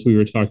mind as we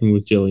were talking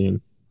with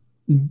Gillian.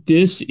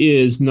 This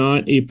is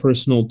not a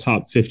personal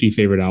top 50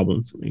 favorite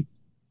album for me.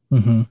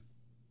 Mm-hmm.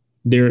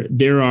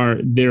 There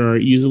are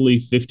easily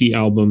 50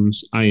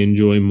 albums I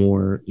enjoy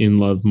more and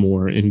love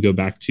more and go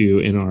back to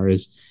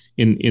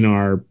and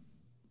are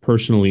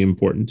personally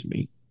important to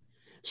me.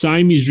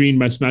 Siamese Dream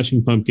by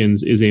Smashing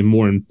Pumpkins is a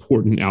more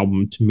important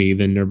album to me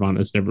than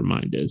Nirvana's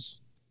Nevermind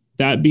is.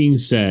 That being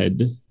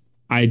said,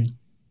 I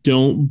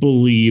don't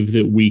believe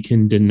that we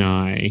can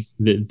deny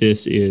that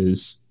this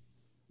is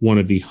one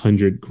of the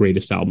 100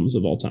 greatest albums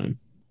of all time.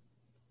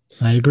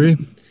 I agree.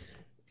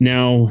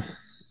 Now,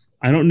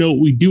 I don't know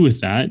what we do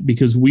with that,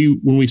 because when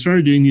we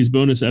started doing these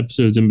bonus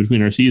episodes in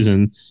between our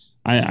season,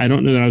 I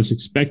don't know that I was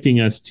expecting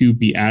us to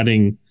be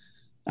adding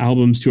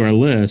albums to our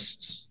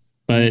lists,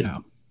 but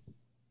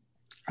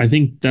I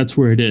think that's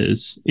where it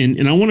is.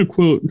 And I want to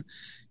quote,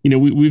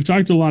 we've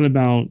talked a lot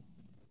about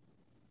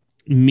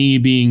me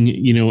being,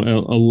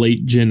 a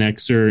late Gen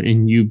Xer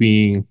and you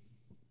being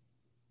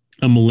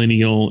a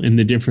millennial, and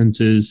the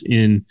differences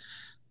in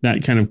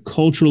that kind of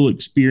cultural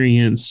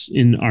experience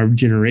in our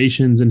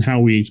generations and how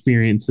we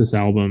experience this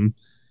album.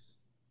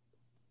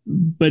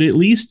 But at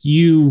least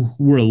you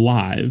were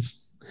alive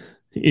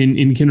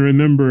and can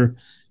remember,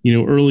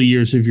 early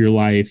years of your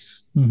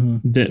life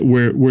that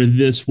where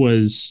this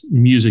was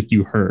music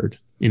you heard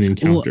and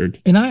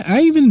encountered. Well, and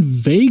I even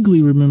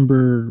vaguely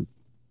remember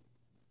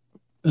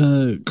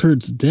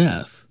Kurt's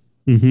death.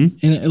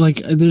 And like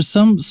there's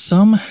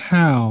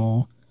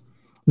somehow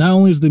not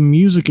only is the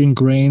music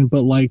ingrained,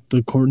 but like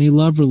the Courtney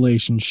Love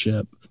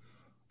relationship,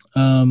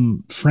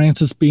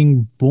 Francis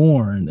being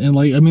born, and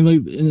like, I mean,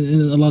 like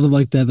a lot of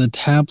like the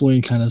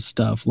tabloid kind of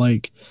stuff.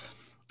 Like,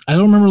 I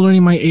don't remember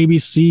learning my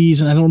ABCs,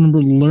 and I don't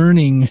remember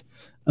learning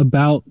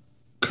about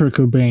Kurt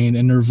Cobain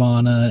and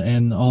Nirvana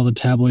and all the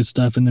tabloid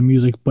stuff and the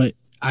music, but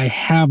I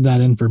have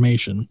that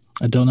information.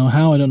 I don't know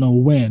how, I don't know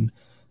when,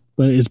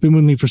 but it's been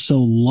with me for so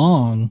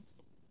long.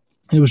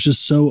 It was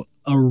just so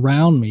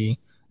around me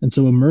and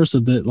so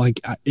immersive that like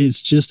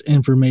it's just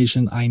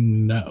information I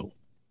know.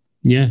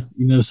 Yeah.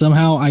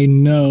 Somehow I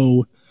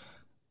know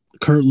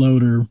Kurt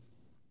Loder,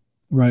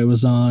 right,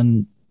 was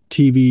on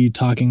TV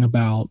talking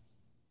about,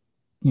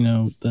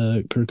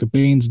 the Kurt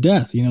Cobain's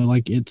death,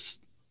 like it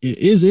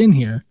is in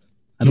here.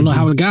 I don't know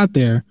how it got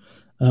there,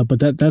 but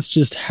that's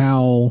just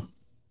how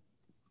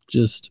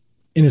just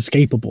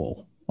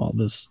inescapable all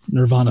this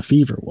Nirvana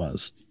fever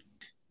was.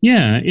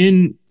 Yeah.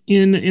 And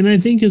I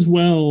think as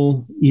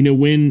well,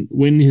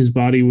 when his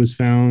body was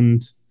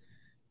found,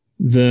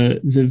 the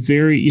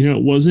very,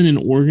 it wasn't an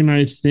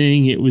organized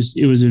thing. It was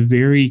a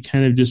very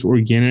kind of just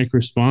organic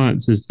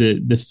response as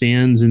the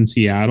fans in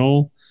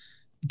Seattle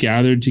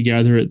gathered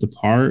together at the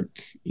park,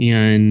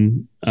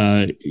 and,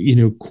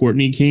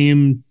 Courtney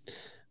came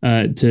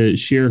to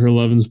share her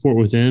love and support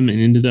with him and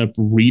ended up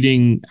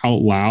reading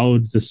out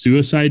loud the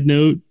suicide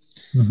note.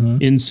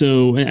 And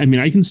so, I mean,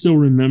 I can still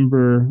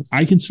remember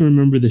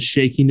the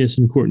shakiness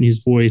in Courtney's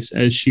voice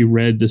as she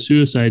read the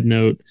suicide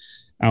note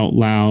out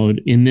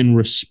loud, and then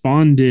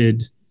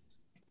responded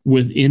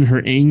within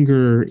her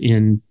anger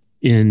and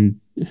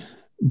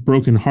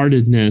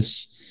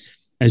brokenheartedness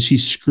as she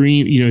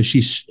screamed, as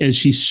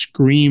she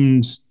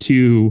screamed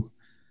to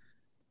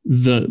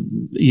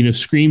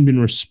screamed in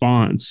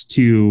response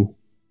to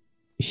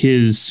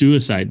his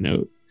suicide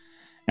note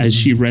as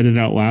she read it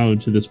out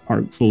loud to this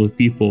park full of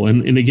people.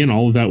 And again,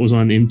 all of that was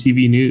on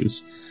MTV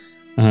News.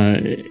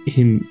 And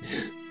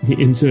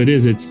so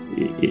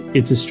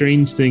it's a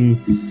strange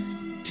thing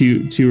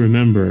to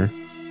remember.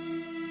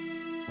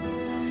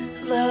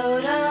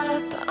 Load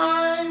up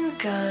on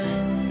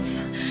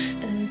guns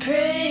and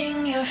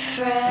bring your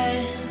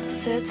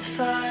friends. It's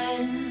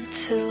fun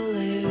to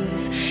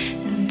lose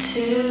and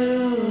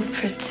to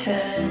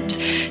pretend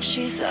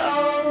she's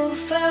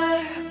overboard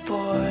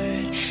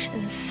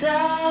and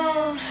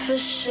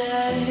self-assured.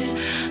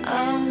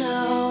 Oh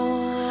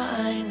no,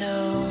 I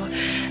know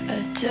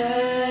a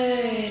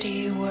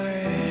dirty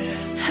word.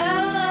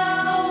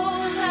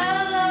 Hello,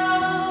 hello,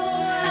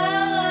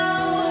 hello,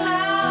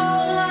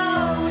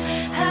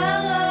 hello,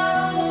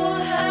 hello,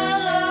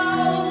 hello.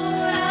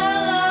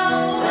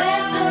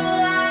 With the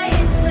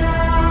lights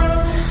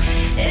out,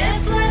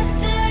 it's less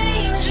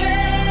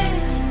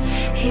dangerous.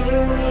 Here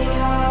we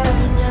are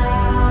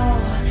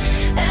now,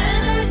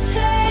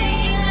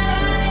 entertain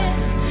us.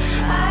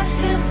 I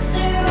feel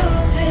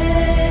stupid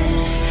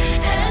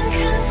and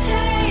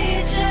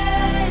contagious.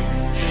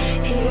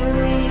 Here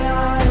we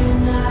are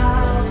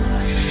now,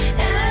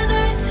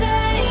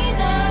 entertain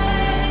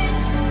us.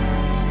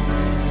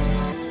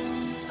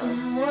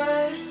 I'm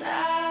worse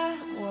at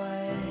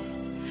what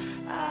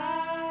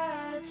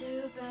I do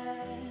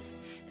best,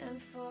 and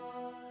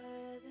for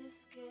this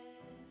gift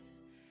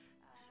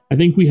I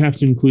think we have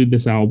to include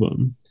this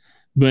album,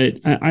 but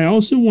I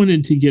also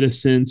wanted to get a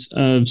sense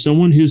of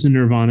someone who's a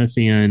Nirvana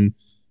fan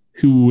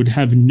who would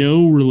have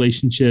no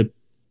relationship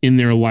in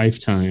their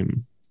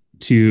lifetime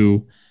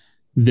to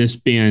this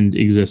band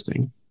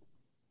existing.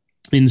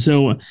 And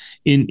so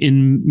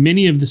in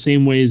many of the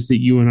same ways that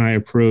you and I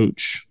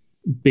approach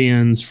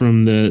bands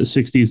from the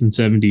 60s and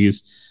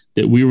 70s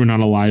that we were not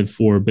alive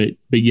for, but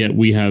yet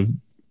we have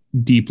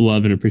deep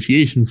love and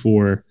appreciation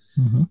for,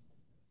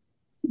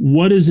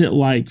 what is it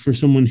like for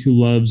someone who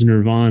loves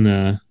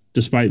Nirvana,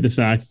 despite the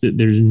fact that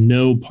there's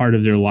no part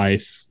of their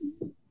life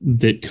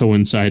that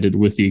coincided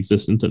with the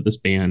existence of this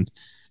band?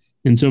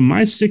 And so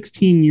my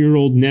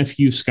 16-year-old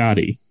nephew,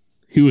 Scotty,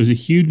 who is a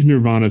huge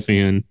Nirvana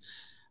fan,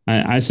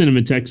 I sent him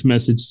a text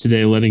message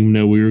today letting him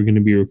know we were going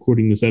to be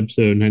recording this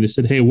episode. And I just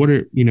said, hey, what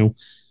are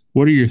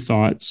your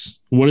thoughts?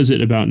 What is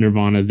it about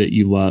Nirvana that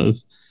you love?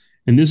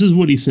 And this is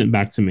what he sent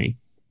back to me.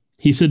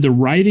 He said, the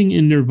writing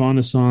in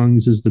Nirvana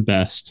songs is the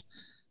best.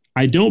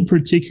 I don't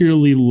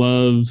particularly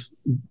love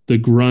the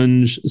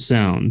grunge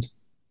sound.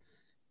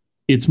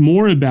 It's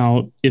more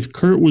about if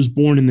Kurt was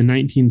born in the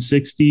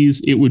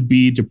 1960s, it would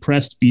be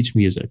depressed beach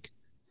music.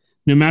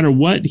 No matter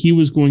what, he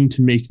was going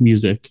to make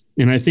music.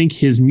 And I think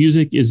his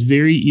music is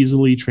very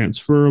easily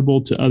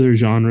transferable to other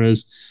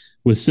genres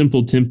with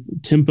simple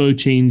tempo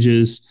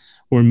changes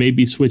or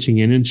maybe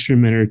switching an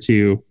instrument or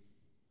two.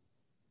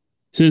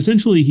 So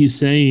essentially he's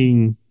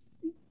saying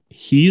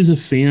he's a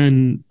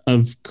fan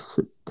of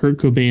Kurt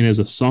Cobain as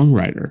a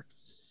songwriter.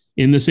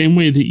 in the same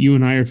way that you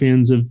and I are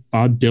fans of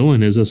Bob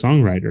Dylan as a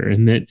songwriter,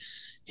 and that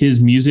his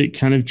music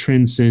kind of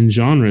transcends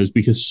genres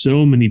because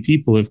so many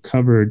people have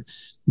covered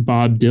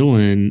Bob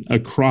Dylan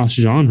across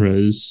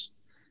genres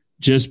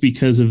just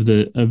because of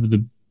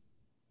the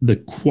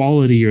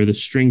quality or the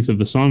strength of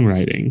the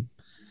songwriting.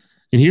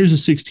 And here's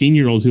a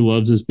 16-year-old who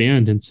loves this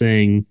band and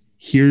saying,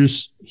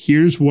 here's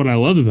what I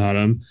love about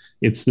him.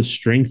 It's the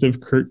strength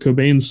of Kurt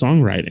Cobain's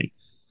songwriting.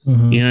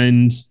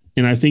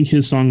 And I think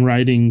his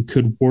songwriting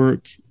could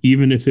work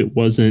even if it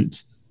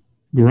wasn't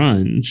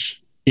grunge.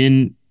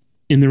 And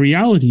the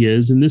reality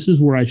is, and this is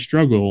where I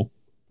struggle,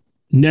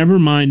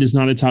 Nevermind is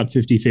not a top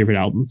 50 favorite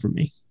album for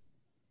me.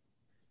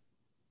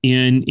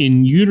 And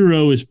In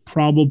Utero is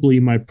probably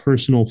my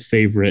personal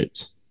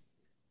favorite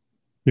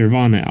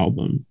Nirvana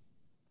album.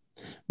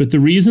 But the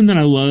reason that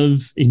I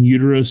love In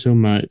Utero so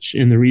much,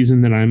 and the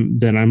reason that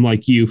I'm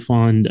like you,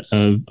 fond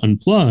of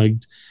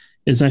Unplugged,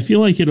 is I feel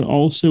like it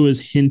also is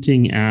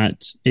hinting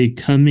at a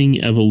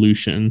coming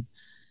evolution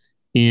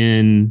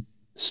in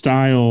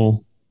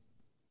style,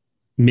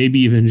 maybe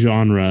even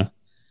genre,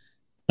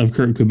 of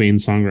Kurt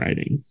Cobain's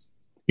songwriting.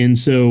 And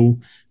so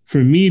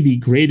for me, the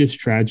greatest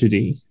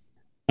tragedy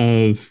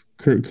of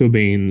Kurt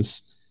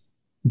Cobain's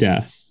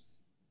death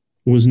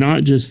was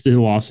not just the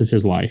loss of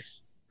his life,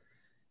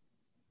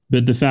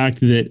 but the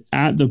fact that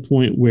at the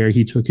point where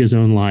he took his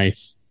own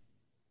life,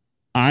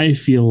 I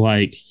feel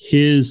like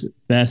his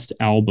best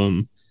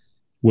album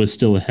was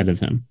still ahead of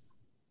him,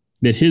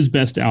 that his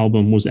best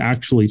album was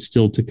actually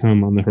still to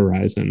come on the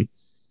horizon.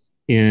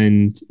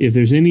 And if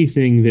there's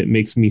anything that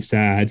makes me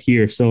sad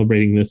here,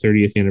 celebrating the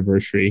 30th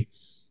anniversary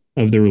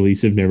of the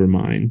release of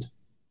Nevermind,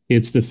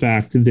 it's the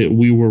fact that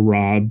we were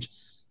robbed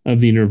of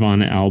the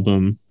Nirvana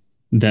album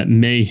that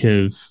may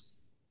have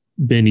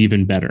been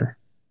even better.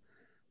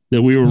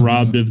 That we were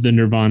robbed of the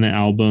Nirvana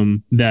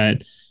album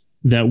that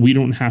we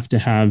don't have to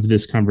have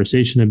this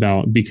conversation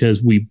about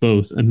because we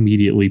both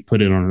immediately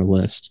put it on our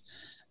list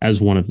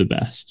as one of the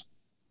best.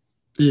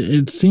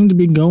 It seemed to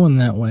be going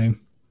that way.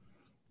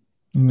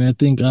 I mean, I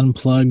think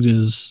Unplugged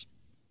is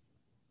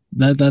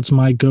that's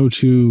my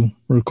go-to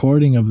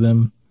recording of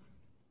them.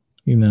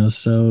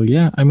 So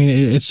yeah, I mean,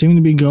 it seemed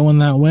to be going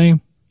that way.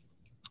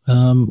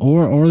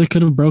 Or they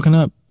could have broken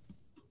up.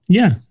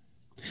 Yeah.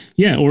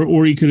 Yeah.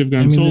 Or he could have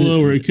gone solo,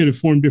 or he could have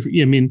formed different.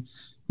 Yeah. I mean,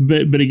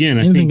 but again,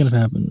 I think anything could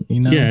have happened,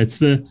 Yeah. That's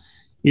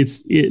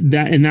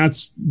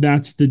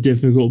the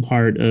difficult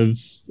part of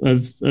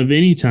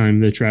any time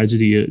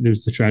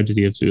there's the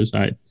tragedy of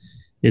suicide.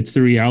 It's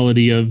the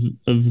reality of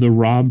the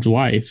robbed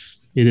life.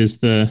 It is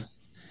the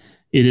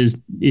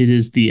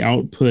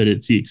output.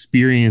 It's the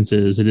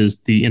experiences. It is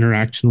the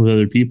interaction with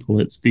other people.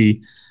 It's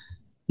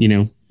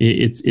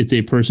it's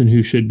a person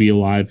who should be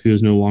alive who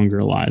is no longer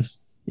alive.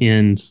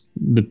 And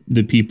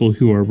the people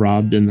who are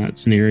robbed in that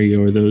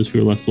scenario are those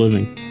who are left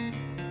living.